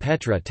gate of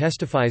Petra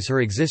testifies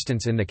her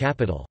existence in the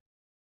capital.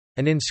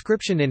 An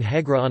inscription in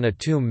Hegra on a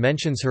tomb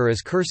mentions her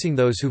as cursing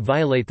those who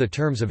violate the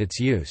terms of its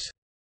use.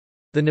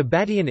 The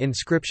Nabatean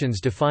inscriptions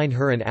define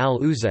her and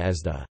Al-Uzza as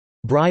the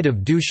bride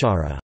of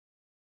Dushara.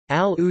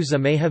 Al-Uzza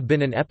may have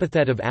been an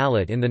epithet of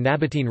Alat in the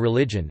Nabatean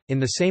religion. In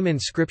the same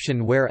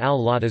inscription where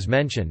Al-Lat is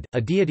mentioned,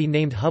 a deity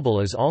named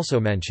Hubal is also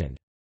mentioned.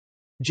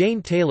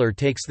 Jane Taylor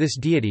takes this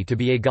deity to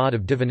be a god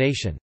of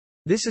divination.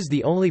 This is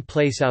the only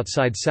place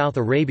outside South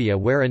Arabia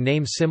where a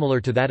name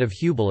similar to that of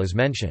Hubal is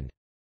mentioned.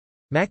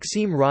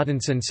 Maxime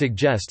Rodinson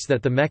suggests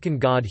that the Meccan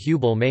god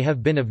Hubal may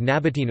have been of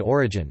Nabatean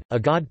origin. A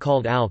god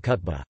called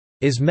Al-Qutba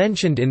is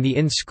mentioned in the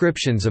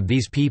inscriptions of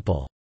these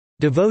people.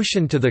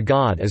 Devotion to the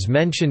god is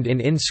mentioned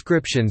in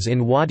inscriptions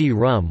in Wadi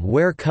Rum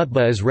where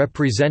Qutba is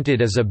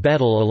represented as a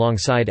Bedel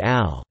alongside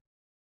Al-Uzza.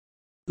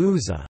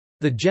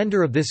 The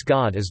gender of this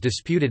god is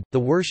disputed. The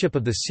worship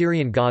of the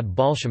Syrian god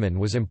Balshaman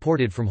was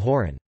imported from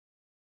Horan.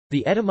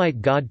 The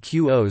Edomite god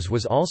Qos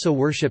was also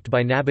worshipped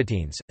by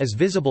Nabateans, as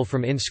visible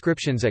from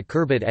inscriptions at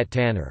Khirbet et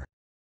Tanur.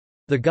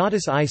 The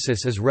goddess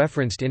Isis is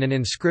referenced in an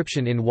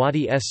inscription in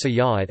Wadi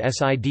es-Sayyah at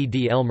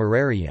Sidd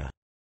el-Mararia.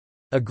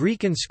 A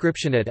Greek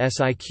inscription at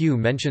Siq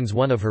mentions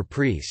one of her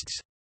priests.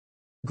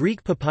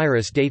 Greek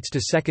papyrus dates to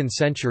 2nd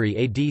century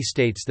AD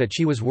states that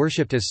she was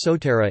worshipped as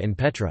Sotera in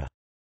Petra.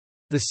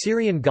 The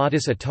Syrian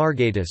goddess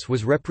Atargatis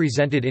was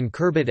represented in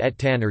Khirbet et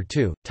Tanur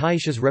too.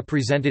 Tyche is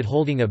represented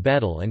holding a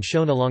Bedel and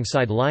shown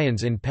alongside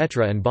lions in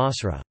Petra and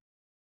Basra.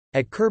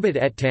 At Khirbet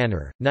et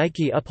Tanur,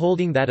 Nike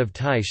upholding that of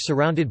Tyche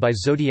surrounded by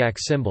zodiac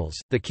symbols,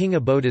 the king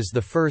Abodas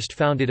I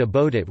founded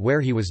Abodet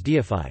where he was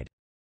deified.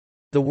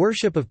 The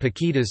worship of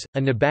Pakitas, a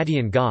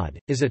Nabatean god,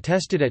 is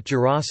attested at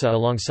Gerasa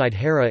alongside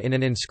Hera in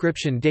an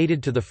inscription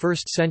dated to the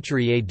 1st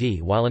century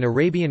AD, while an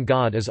Arabian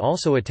god is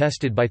also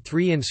attested by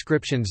 3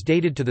 inscriptions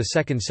dated to the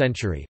 2nd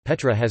century.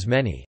 Petra has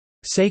many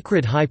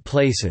sacred high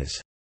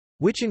places,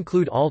 which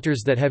include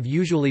altars that have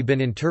usually been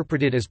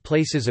interpreted as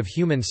places of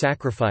human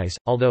sacrifice,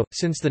 although,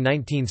 since the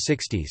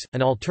 1960s,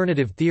 an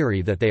alternative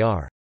theory that they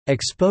are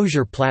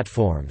exposure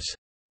platforms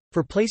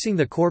for placing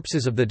the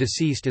corpses of the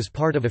deceased as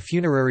part of a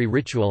funerary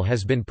ritual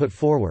has been put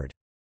forward.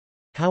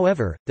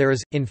 However, there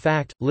is, in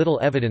fact, little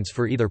evidence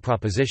for either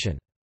proposition.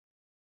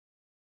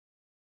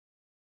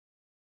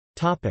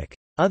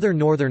 Other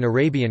Northern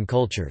Arabian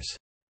cultures.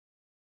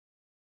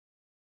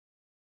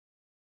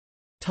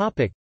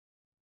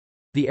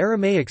 The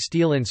Aramaic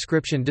stele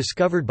inscription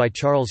discovered by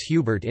Charles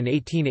Hubert in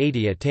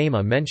 1880 at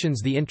Tama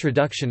mentions the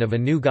introduction of a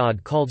new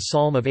god called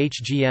Salm of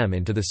Hgm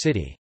into the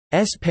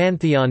city's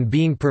pantheon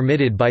being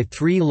permitted by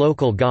three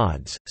local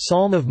gods,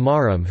 Salm of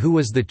Maram who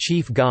was the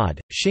chief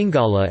god,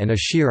 Shingala and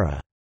Ashira.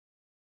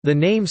 The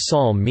name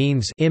Salm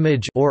means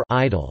image or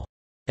idol.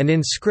 An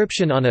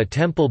inscription on a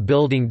temple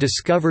building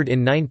discovered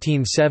in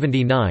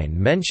 1979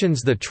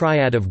 mentions the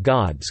triad of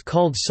gods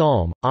called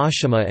Salm,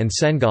 Ashima and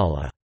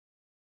Sengala.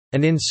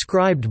 An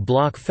inscribed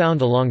block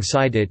found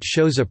alongside it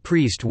shows a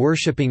priest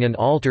worshipping an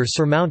altar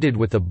surmounted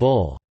with a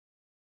bull's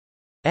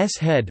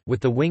head, with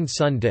the winged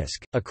sun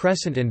disk, a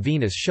crescent and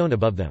Venus shown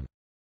above them.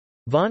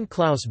 Von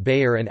Klaus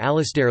Bayer and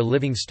Alistair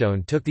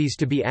Livingstone took these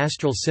to be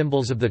astral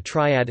symbols of the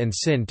triad and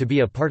Sin to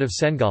be a part of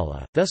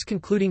Sengala, thus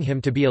concluding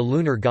him to be a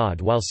lunar god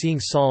while seeing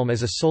Salm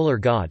as a solar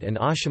god and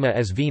Ashima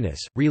as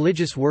Venus.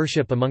 Religious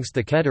worship amongst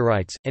the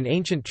Kedarites, an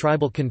ancient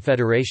tribal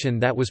confederation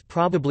that was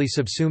probably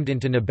subsumed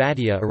into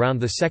Nabatea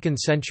around the 2nd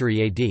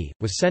century AD,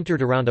 was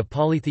centered around a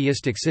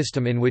polytheistic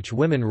system in which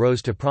women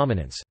rose to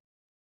prominence.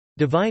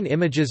 Divine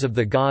images of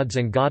the gods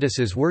and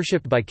goddesses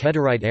worshipped by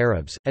Kedarite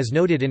Arabs, as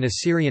noted in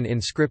Assyrian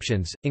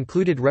inscriptions,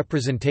 included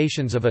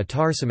representations of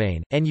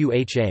Atarsamane,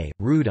 Nuha,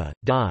 Ruda,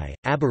 Dai,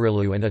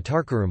 Abarilu and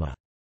Atarkaruma.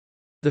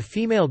 The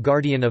female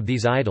guardian of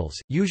these idols,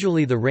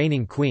 usually the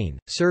reigning queen,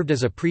 served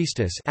as a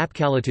priestess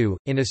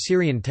in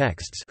Assyrian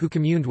texts who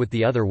communed with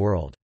the other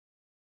world.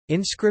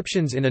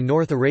 Inscriptions in a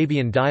North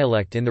Arabian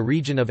dialect in the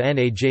region of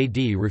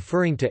Najd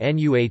referring to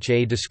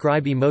Nuha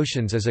describe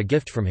emotions as a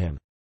gift from him.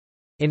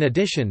 In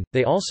addition,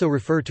 they also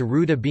refer to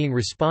Ruda being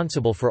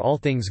responsible for all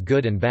things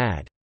good and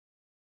bad.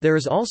 There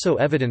is also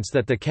evidence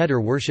that the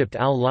Kedar worshipped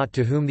Al-Lat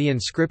to whom the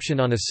inscription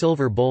on a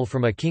silver bowl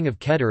from a king of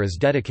Kedar is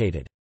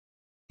dedicated.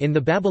 In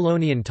the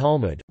Babylonian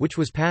Talmud, which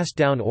was passed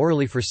down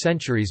orally for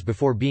centuries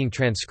before being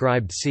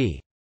transcribed c.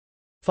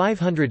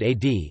 500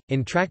 AD,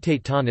 in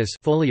Tractate Tanis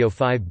Folio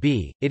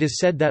 5b, it is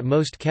said that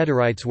most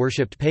Kedarites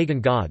worshipped pagan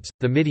gods,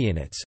 the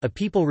Midianites, a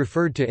people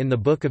referred to in the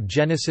Book of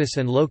Genesis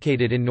and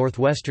located in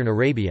northwestern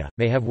Arabia,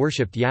 may have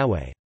worshipped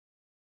Yahweh.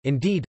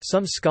 Indeed,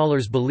 some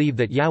scholars believe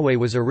that Yahweh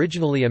was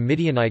originally a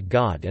Midianite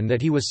god and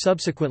that he was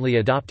subsequently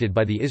adopted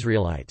by the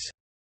Israelites.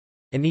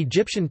 An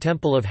Egyptian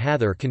temple of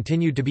Hathor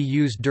continued to be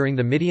used during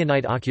the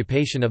Midianite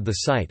occupation of the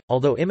site,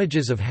 although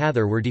images of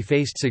Hathor were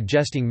defaced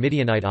suggesting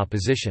Midianite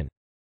opposition.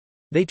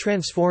 They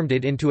transformed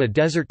it into a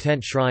desert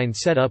tent shrine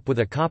set up with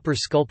a copper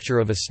sculpture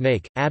of a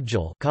snake,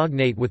 Abjal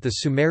cognate with the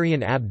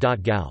Sumerian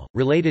Ab.gal,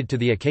 related to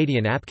the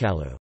Akkadian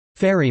Apkallu.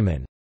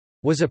 Ferryman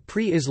was a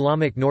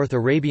pre-Islamic North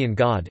Arabian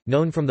god,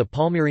 known from the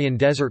Palmyrean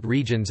desert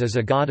regions as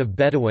a god of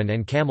Bedouin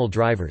and camel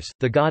drivers.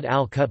 The god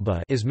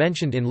Al-Qutba is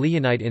mentioned in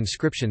Leonite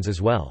inscriptions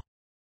as well.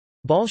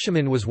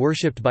 Balshaman was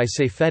worshipped by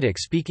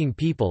Safedic-speaking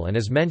people and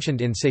is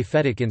mentioned in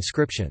Safedic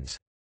inscriptions.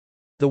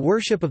 The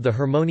worship of the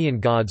Hermonian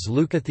gods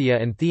Leucothea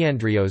and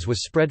Theandrios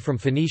was spread from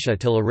Phoenicia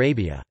till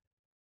Arabia.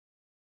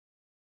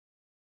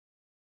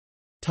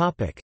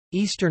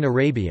 Eastern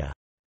Arabia.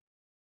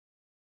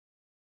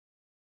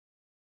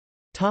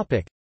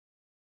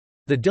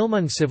 The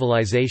Dilmun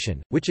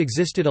civilization, which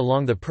existed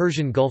along the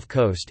Persian Gulf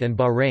Coast and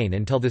Bahrain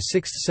until the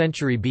 6th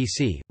century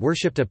BC,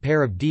 worshipped a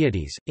pair of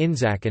deities,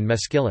 Inzak and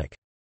Meskillik.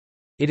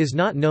 It is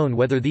not known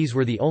whether these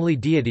were the only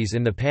deities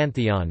in the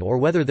pantheon or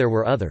whether there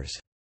were others.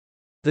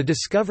 The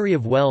discovery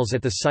of wells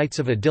at the sites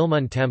of a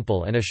Dilmun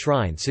temple and a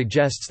shrine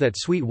suggests that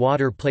sweet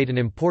water played an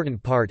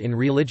important part in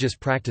religious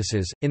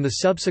practices. In the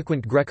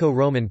subsequent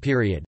Greco-Roman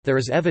period, there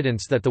is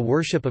evidence that the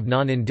worship of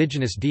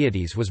non-indigenous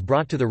deities was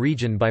brought to the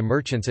region by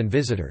merchants and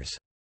visitors.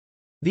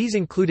 These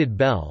included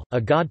Bel,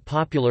 a god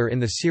popular in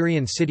the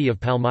Syrian city of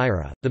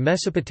Palmyra, the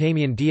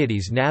Mesopotamian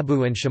deities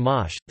Nabu and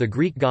Shamash, the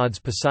Greek gods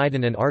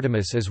Poseidon and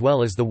Artemis, as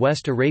well as the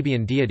West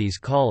Arabian deities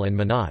Kal and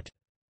Manat.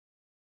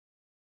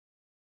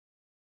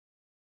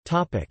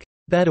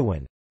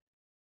 Bedouin.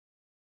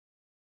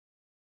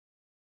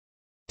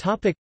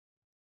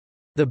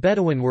 The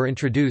Bedouin were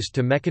introduced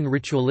to Meccan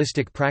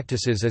ritualistic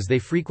practices as they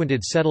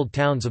frequented settled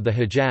towns of the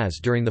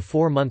Hejaz during the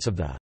 4 months of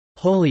the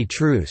Holy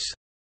Truce,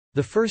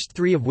 the first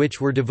 3 of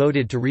which were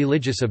devoted to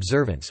religious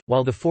observance,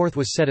 while the 4th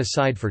was set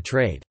aside for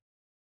trade.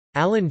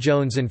 Alan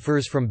Jones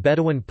infers from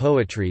Bedouin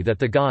poetry that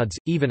the gods,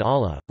 even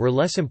Allah, were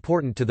less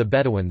important to the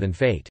Bedouin than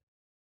fate.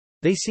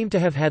 They seem to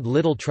have had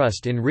little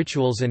trust in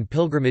rituals and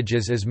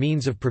pilgrimages as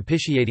means of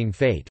propitiating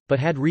fate, but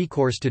had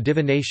recourse to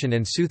divination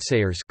and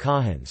soothsayers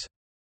kahans.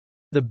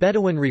 The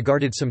Bedouin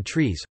regarded some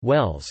trees,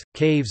 wells,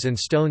 caves and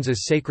stones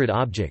as sacred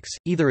objects,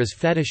 either as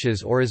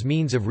fetishes or as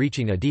means of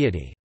reaching a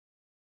deity.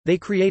 They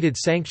created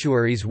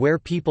sanctuaries where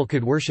people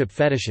could worship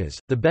fetishes.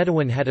 The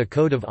Bedouin had a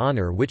code of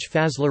honor which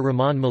Fazlur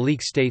Rahman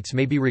Malik states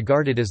may be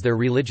regarded as their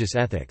religious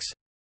ethics.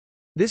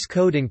 This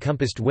code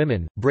encompassed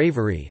women,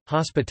 bravery,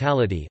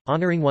 hospitality,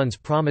 honoring one's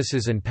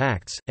promises and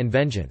pacts, and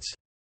vengeance.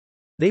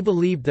 They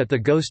believed that the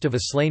ghost of a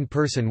slain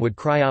person would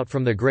cry out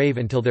from the grave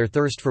until their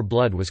thirst for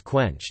blood was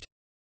quenched.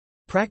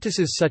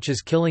 Practices such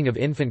as killing of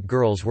infant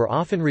girls were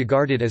often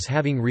regarded as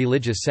having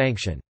religious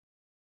sanction.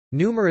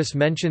 Numerous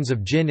mentions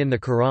of jinn in the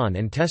Quran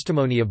and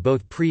testimony of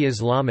both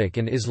pre-Islamic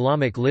and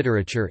Islamic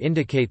literature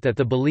indicate that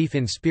the belief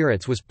in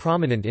spirits was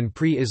prominent in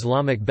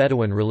pre-Islamic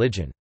Bedouin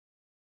religion.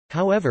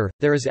 However,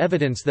 there is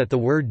evidence that the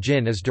word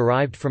jinn is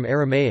derived from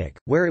Aramaic,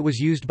 where it was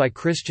used by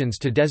Christians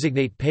to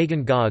designate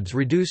pagan gods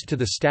reduced to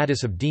the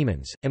status of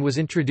demons, and was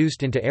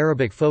introduced into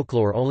Arabic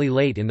folklore only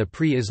late in the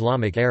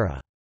pre-Islamic era.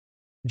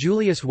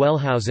 Julius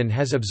Wellhausen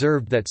has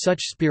observed that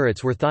such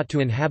spirits were thought to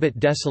inhabit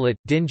desolate,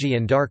 dingy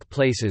and dark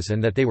places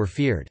and that they were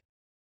feared.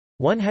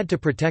 One had to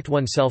protect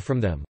oneself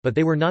from them, but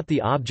they were not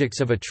the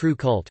objects of a true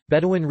cult.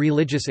 Bedouin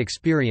religious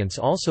experience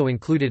also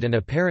included an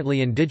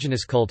apparently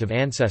indigenous cult of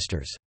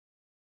ancestors.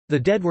 The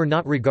dead were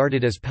not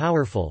regarded as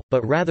powerful,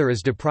 but rather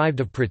as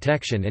deprived of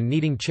protection and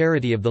needing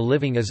charity of the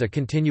living as a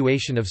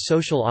continuation of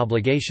social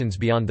obligations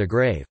beyond the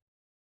grave.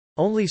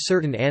 Only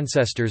certain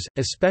ancestors,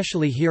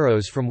 especially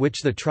heroes from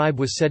which the tribe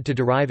was said to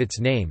derive its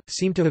name,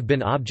 seem to have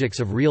been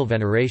objects of real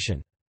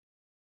veneration.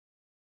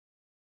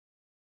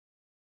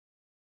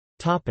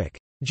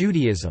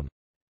 Judaism.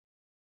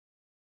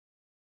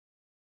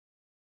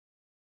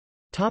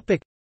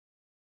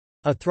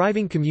 A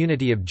thriving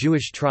community of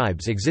Jewish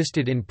tribes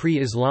existed in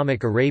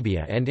pre-Islamic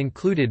Arabia and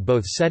included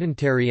both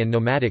sedentary and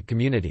nomadic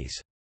communities.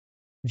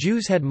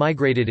 Jews had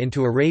migrated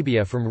into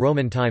Arabia from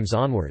Roman times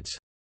onwards.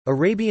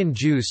 Arabian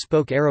Jews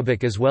spoke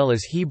Arabic as well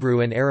as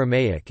Hebrew and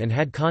Aramaic and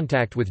had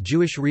contact with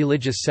Jewish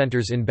religious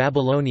centers in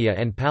Babylonia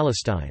and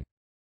Palestine.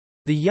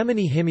 The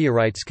Yemeni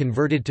Himyarites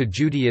converted to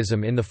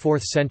Judaism in the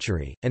 4th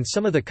century, and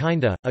some of the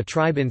Kinda, a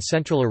tribe in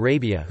central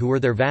Arabia who were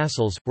their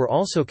vassals, were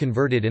also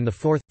converted in the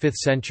 4th–5th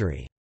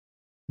century.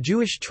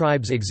 Jewish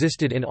tribes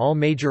existed in all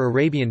major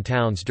Arabian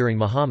towns during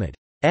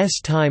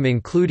Muhammad's time,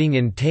 including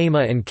in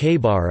Tayma and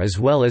Khaybar as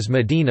well as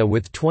Medina,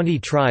 with 20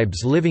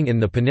 tribes living in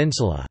the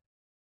peninsula.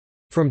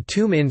 From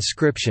tomb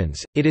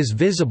inscriptions, it is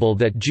visible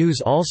that Jews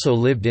also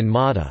lived in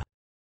Mada.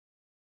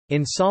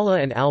 In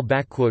Salah and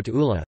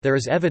al-Ula, there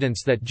is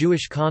evidence that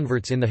Jewish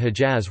converts in the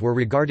Hejaz were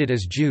regarded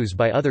as Jews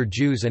by other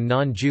Jews and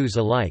non-Jews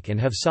alike and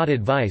have sought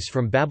advice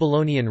from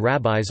Babylonian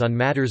rabbis on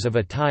matters of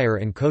attire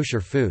and kosher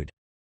food.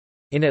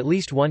 In at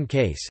least one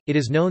case, it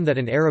is known that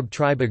an Arab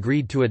tribe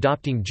agreed to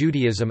adopting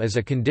Judaism as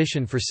a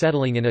condition for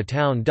settling in a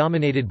town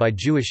dominated by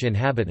Jewish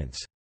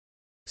inhabitants.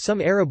 Some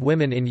Arab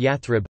women in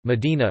Yathrib,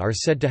 Medina are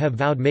said to have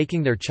vowed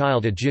making their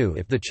child a Jew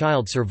if the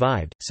child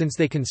survived, since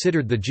they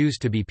considered the Jews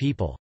to be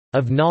people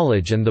of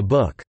knowledge and the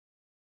book.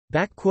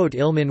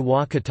 Ilmin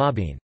wa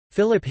Kitabin.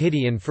 Philip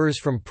Hiddey infers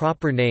from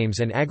proper names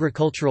and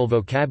agricultural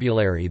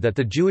vocabulary that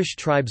the Jewish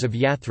tribes of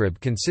Yathrib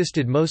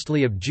consisted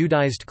mostly of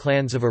Judaized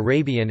clans of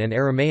Arabian and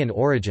Aramaean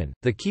origin.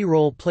 The key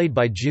role played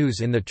by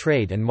Jews in the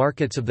trade and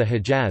markets of the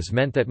Hejaz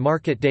meant that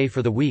market day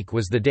for the week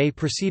was the day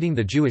preceding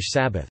the Jewish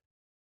Sabbath.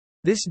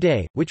 This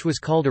day, which was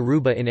called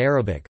Aruba in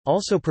Arabic,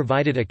 also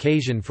provided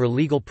occasion for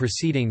legal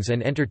proceedings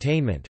and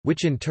entertainment,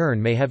 which in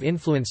turn may have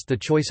influenced the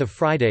choice of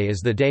Friday as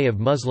the day of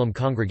Muslim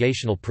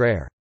congregational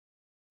prayer.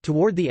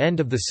 Toward the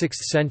end of the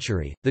 6th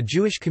century, the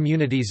Jewish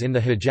communities in the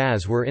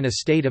Hejaz were in a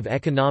state of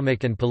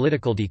economic and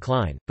political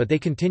decline, but they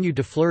continued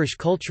to flourish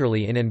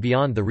culturally in and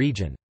beyond the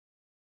region.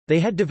 They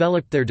had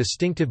developed their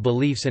distinctive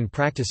beliefs and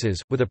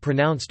practices, with a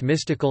pronounced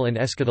mystical and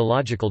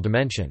eschatological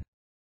dimension.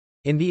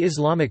 In the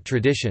Islamic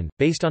tradition,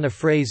 based on a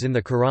phrase in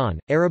the Quran,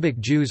 Arabic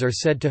Jews are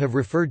said to have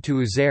referred to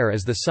Uzair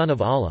as the son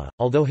of Allah.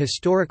 Although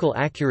historical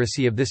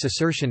accuracy of this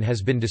assertion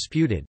has been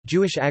disputed,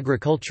 Jewish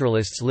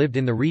agriculturalists lived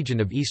in the region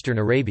of eastern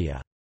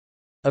Arabia.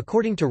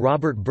 According to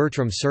Robert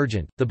Bertram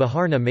Sergeant, the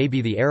Baharna may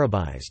be the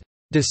Arabized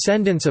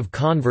descendants of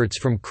converts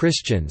from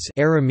Christians,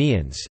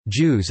 Arameans,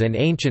 Jews and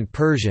ancient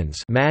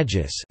Persians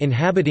Magis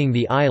inhabiting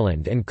the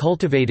island and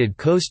cultivated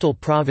coastal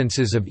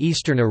provinces of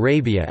eastern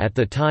Arabia at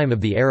the time of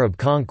the Arab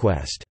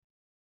conquest.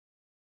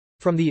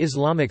 From the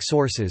Islamic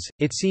sources,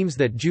 it seems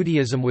that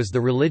Judaism was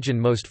the religion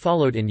most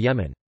followed in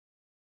Yemen.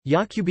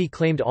 Yaqubi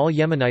claimed all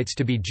Yemenites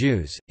to be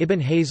Jews.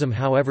 Ibn Hazm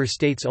however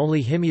states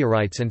only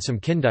Himyarites and some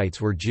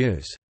Kindites were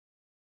Jews.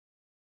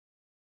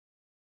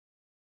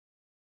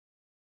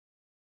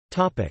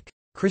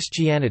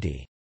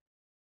 Christianity.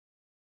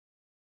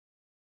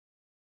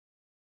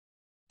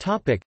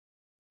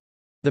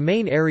 The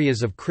main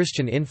areas of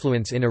Christian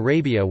influence in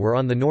Arabia were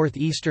on the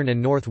northeastern and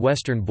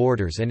northwestern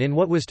borders and in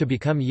what was to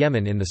become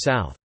Yemen in the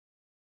south.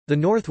 The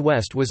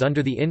northwest was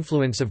under the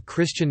influence of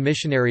Christian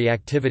missionary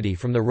activity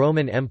from the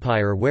Roman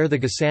Empire, where the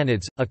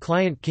Ghassanids, a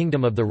client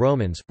kingdom of the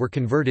Romans, were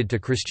converted to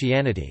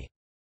Christianity.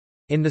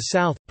 In the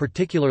south,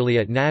 particularly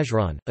at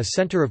Najran, a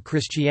center of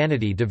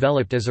Christianity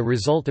developed as a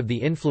result of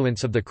the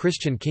influence of the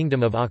Christian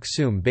kingdom of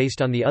Aksum based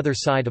on the other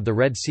side of the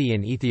Red Sea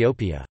in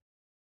Ethiopia.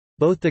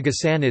 Both the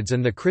Ghassanids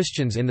and the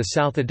Christians in the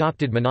south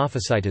adopted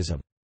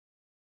Monophysitism.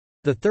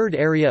 The third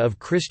area of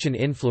Christian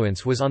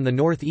influence was on the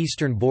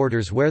northeastern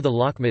borders where the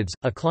Lakhmids,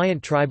 a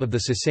client tribe of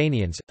the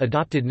Sasanians,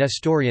 adopted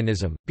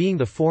Nestorianism, being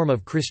the form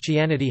of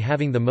Christianity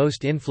having the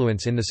most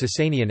influence in the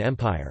Sasanian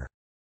Empire.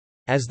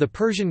 As the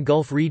Persian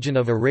Gulf region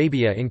of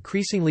Arabia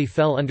increasingly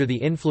fell under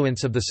the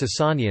influence of the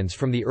Sasanians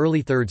from the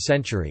early 3rd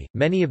century,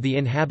 many of the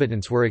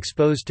inhabitants were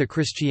exposed to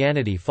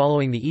Christianity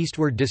following the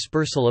eastward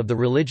dispersal of the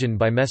religion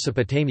by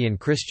Mesopotamian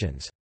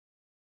Christians.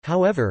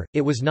 However,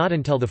 it was not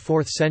until the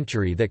 4th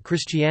century that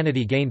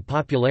Christianity gained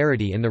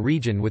popularity in the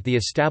region with the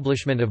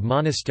establishment of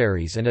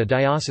monasteries and a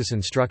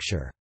diocesan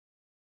structure.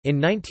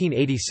 In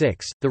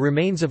 1986, the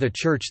remains of a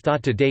church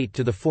thought to date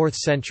to the 4th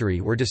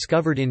century were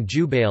discovered in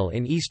Jubail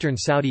in eastern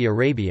Saudi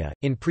Arabia.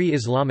 In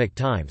pre-Islamic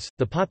times,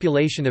 the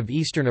population of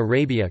eastern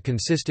Arabia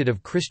consisted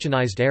of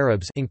Christianized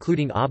Arabs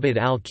including Abd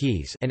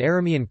al-Qis and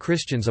Aramean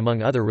Christians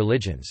among other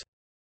religions.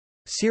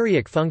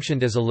 Syriac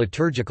functioned as a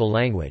liturgical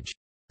language.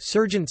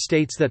 Sergeant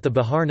states that the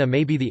Baharna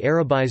may be the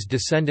Arabized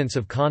descendants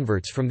of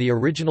converts from the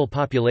original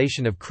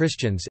population of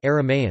Christians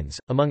Aramaeans,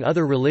 among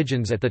other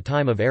religions at the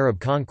time of Arab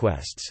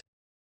conquests.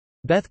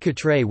 Beth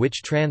Katre,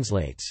 which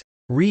translates,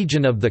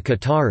 "region of the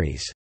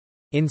Qataris",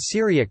 in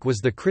Syriac was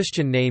the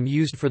Christian name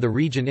used for the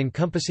region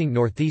encompassing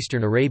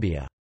northeastern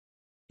Arabia.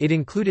 It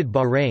included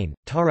Bahrain,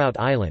 Taraut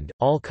Island,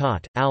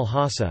 Al-Qat,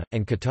 Al-Hassa,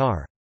 and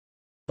Qatar.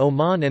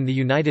 Oman and the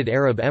United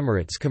Arab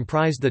Emirates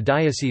comprised the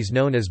diocese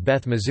known as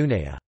Beth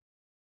Mazunaya.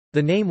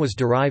 The name was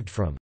derived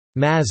from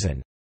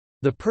Mazan,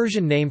 the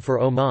Persian name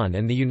for Oman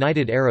and the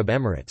United Arab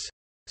Emirates.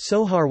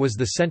 Sohar was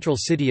the central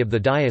city of the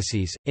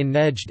diocese. In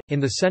Nejd,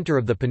 in the center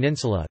of the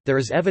peninsula, there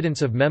is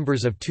evidence of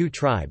members of two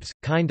tribes,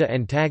 Kinda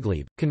and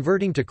Taglib,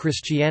 converting to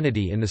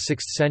Christianity in the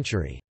 6th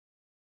century.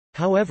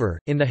 However,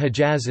 in the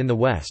Hejaz in the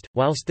west,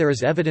 whilst there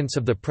is evidence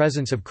of the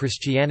presence of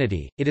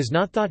Christianity, it is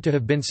not thought to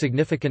have been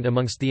significant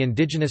amongst the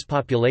indigenous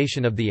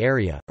population of the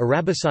area.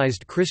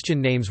 Arabicized Christian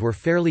names were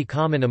fairly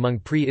common among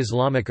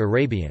pre-Islamic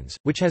Arabians,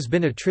 which has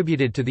been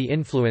attributed to the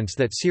influence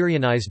that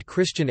Syrianized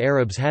Christian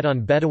Arabs had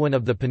on Bedouin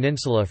of the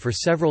peninsula for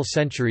several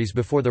centuries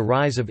before the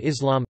rise of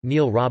Islam.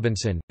 Neil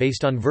Robinson,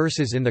 based on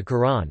verses in the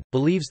Quran,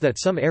 believes that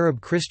some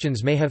Arab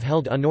Christians may have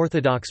held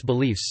unorthodox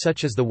beliefs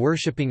such as the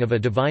worshipping of a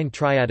divine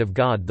triad of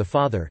God the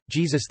Father,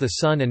 Jesus the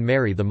Son and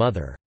Mary the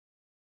Mother.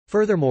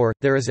 Furthermore,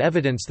 there is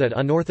evidence that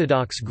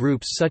unorthodox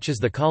groups such as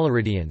the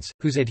Collyridians,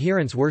 whose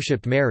adherents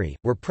worshipped Mary,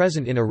 were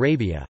present in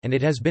Arabia, and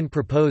it has been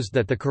proposed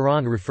that the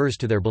Quran refers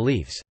to their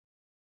beliefs.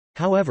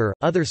 However,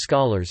 other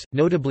scholars,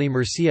 notably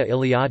Mircea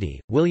Eliade,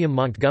 William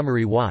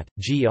Montgomery Watt,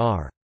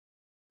 G.R.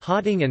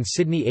 Hotting and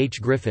Sidney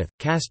H. Griffith,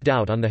 cast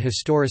doubt on the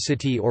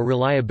historicity or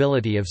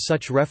reliability of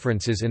such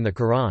references in the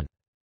Quran.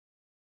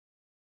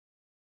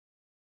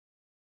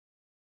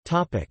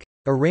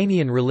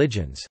 Iranian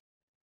religions.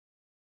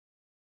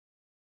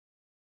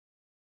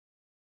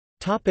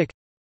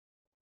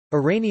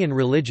 Iranian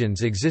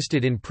religions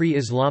existed in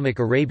pre-Islamic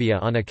Arabia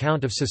on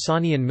account of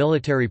Sasanian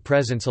military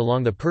presence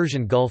along the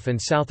Persian Gulf and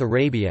South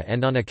Arabia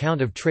and on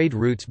account of trade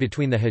routes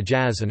between the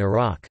Hejaz and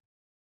Iraq.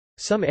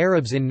 Some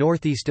Arabs in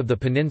northeast of the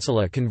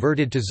peninsula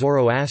converted to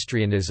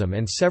Zoroastrianism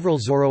and several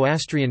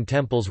Zoroastrian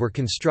temples were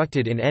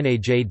constructed in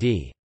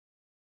Najd.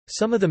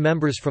 Some of the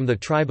members from the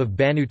tribe of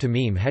Banu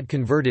Tamim had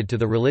converted to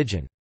the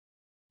religion.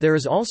 There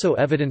is also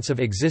evidence of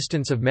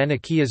existence of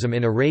Manichaeism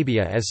in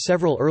Arabia as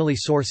several early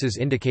sources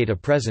indicate a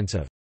presence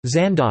of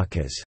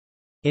Zandakas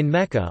in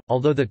Mecca,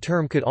 although the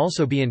term could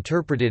also be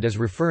interpreted as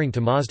referring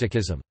to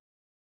Mazdakism.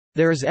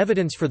 There is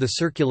evidence for the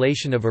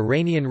circulation of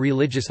Iranian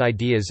religious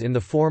ideas in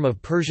the form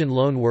of Persian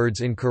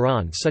loanwords in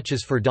Quran such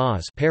as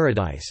Firdaus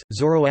paradise.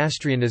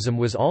 Zoroastrianism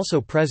was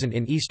also present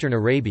in eastern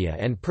Arabia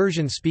and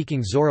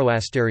Persian-speaking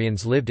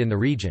Zoroastrians lived in the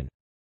region.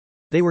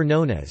 They were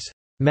known as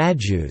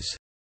Majus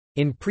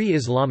in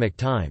pre-Islamic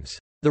times.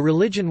 The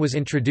religion was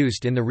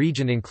introduced in the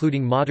region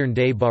including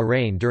modern-day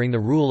Bahrain during the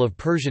rule of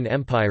Persian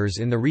empires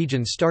in the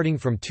region starting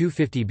from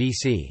 250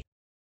 BC.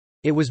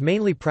 It was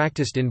mainly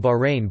practiced in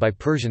Bahrain by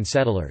Persian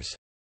settlers.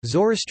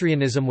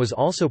 Zoroastrianism was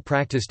also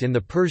practiced in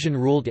the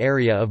Persian-ruled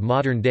area of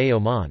modern-day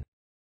Oman.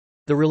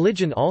 The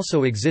religion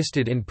also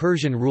existed in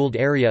Persian-ruled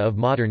area of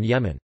modern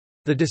Yemen.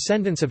 The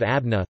descendants of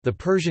Abna, the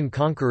Persian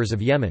conquerors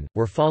of Yemen,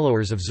 were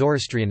followers of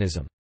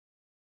Zoroastrianism.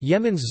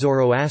 Yemen's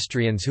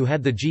Zoroastrians who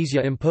had the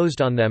jizya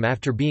imposed on them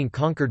after being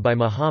conquered by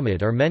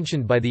Muhammad are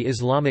mentioned by the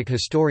Islamic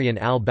historian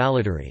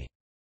al-Baladari.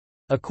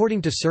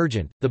 According to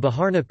Sergeant, the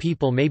Baharna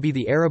people may be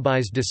the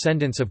Arabized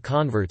descendants of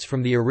converts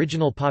from the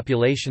original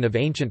population of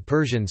ancient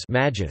Persians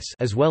Majus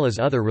as well as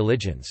other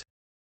religions.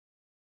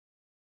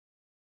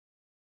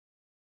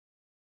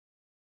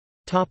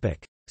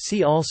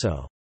 See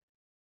also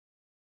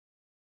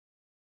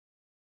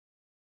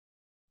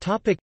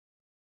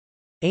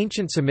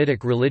Ancient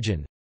Semitic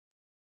religion,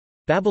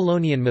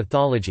 Babylonian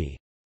mythology,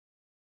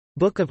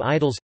 Book of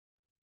Idols,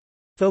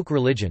 Folk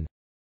religion,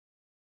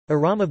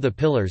 Iram of the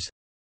Pillars,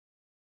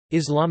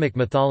 Islamic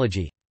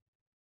mythology.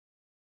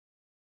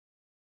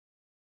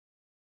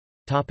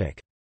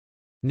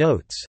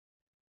 Notes.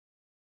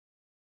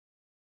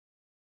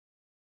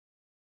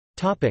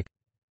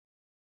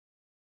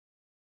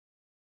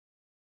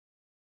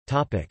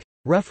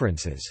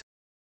 References.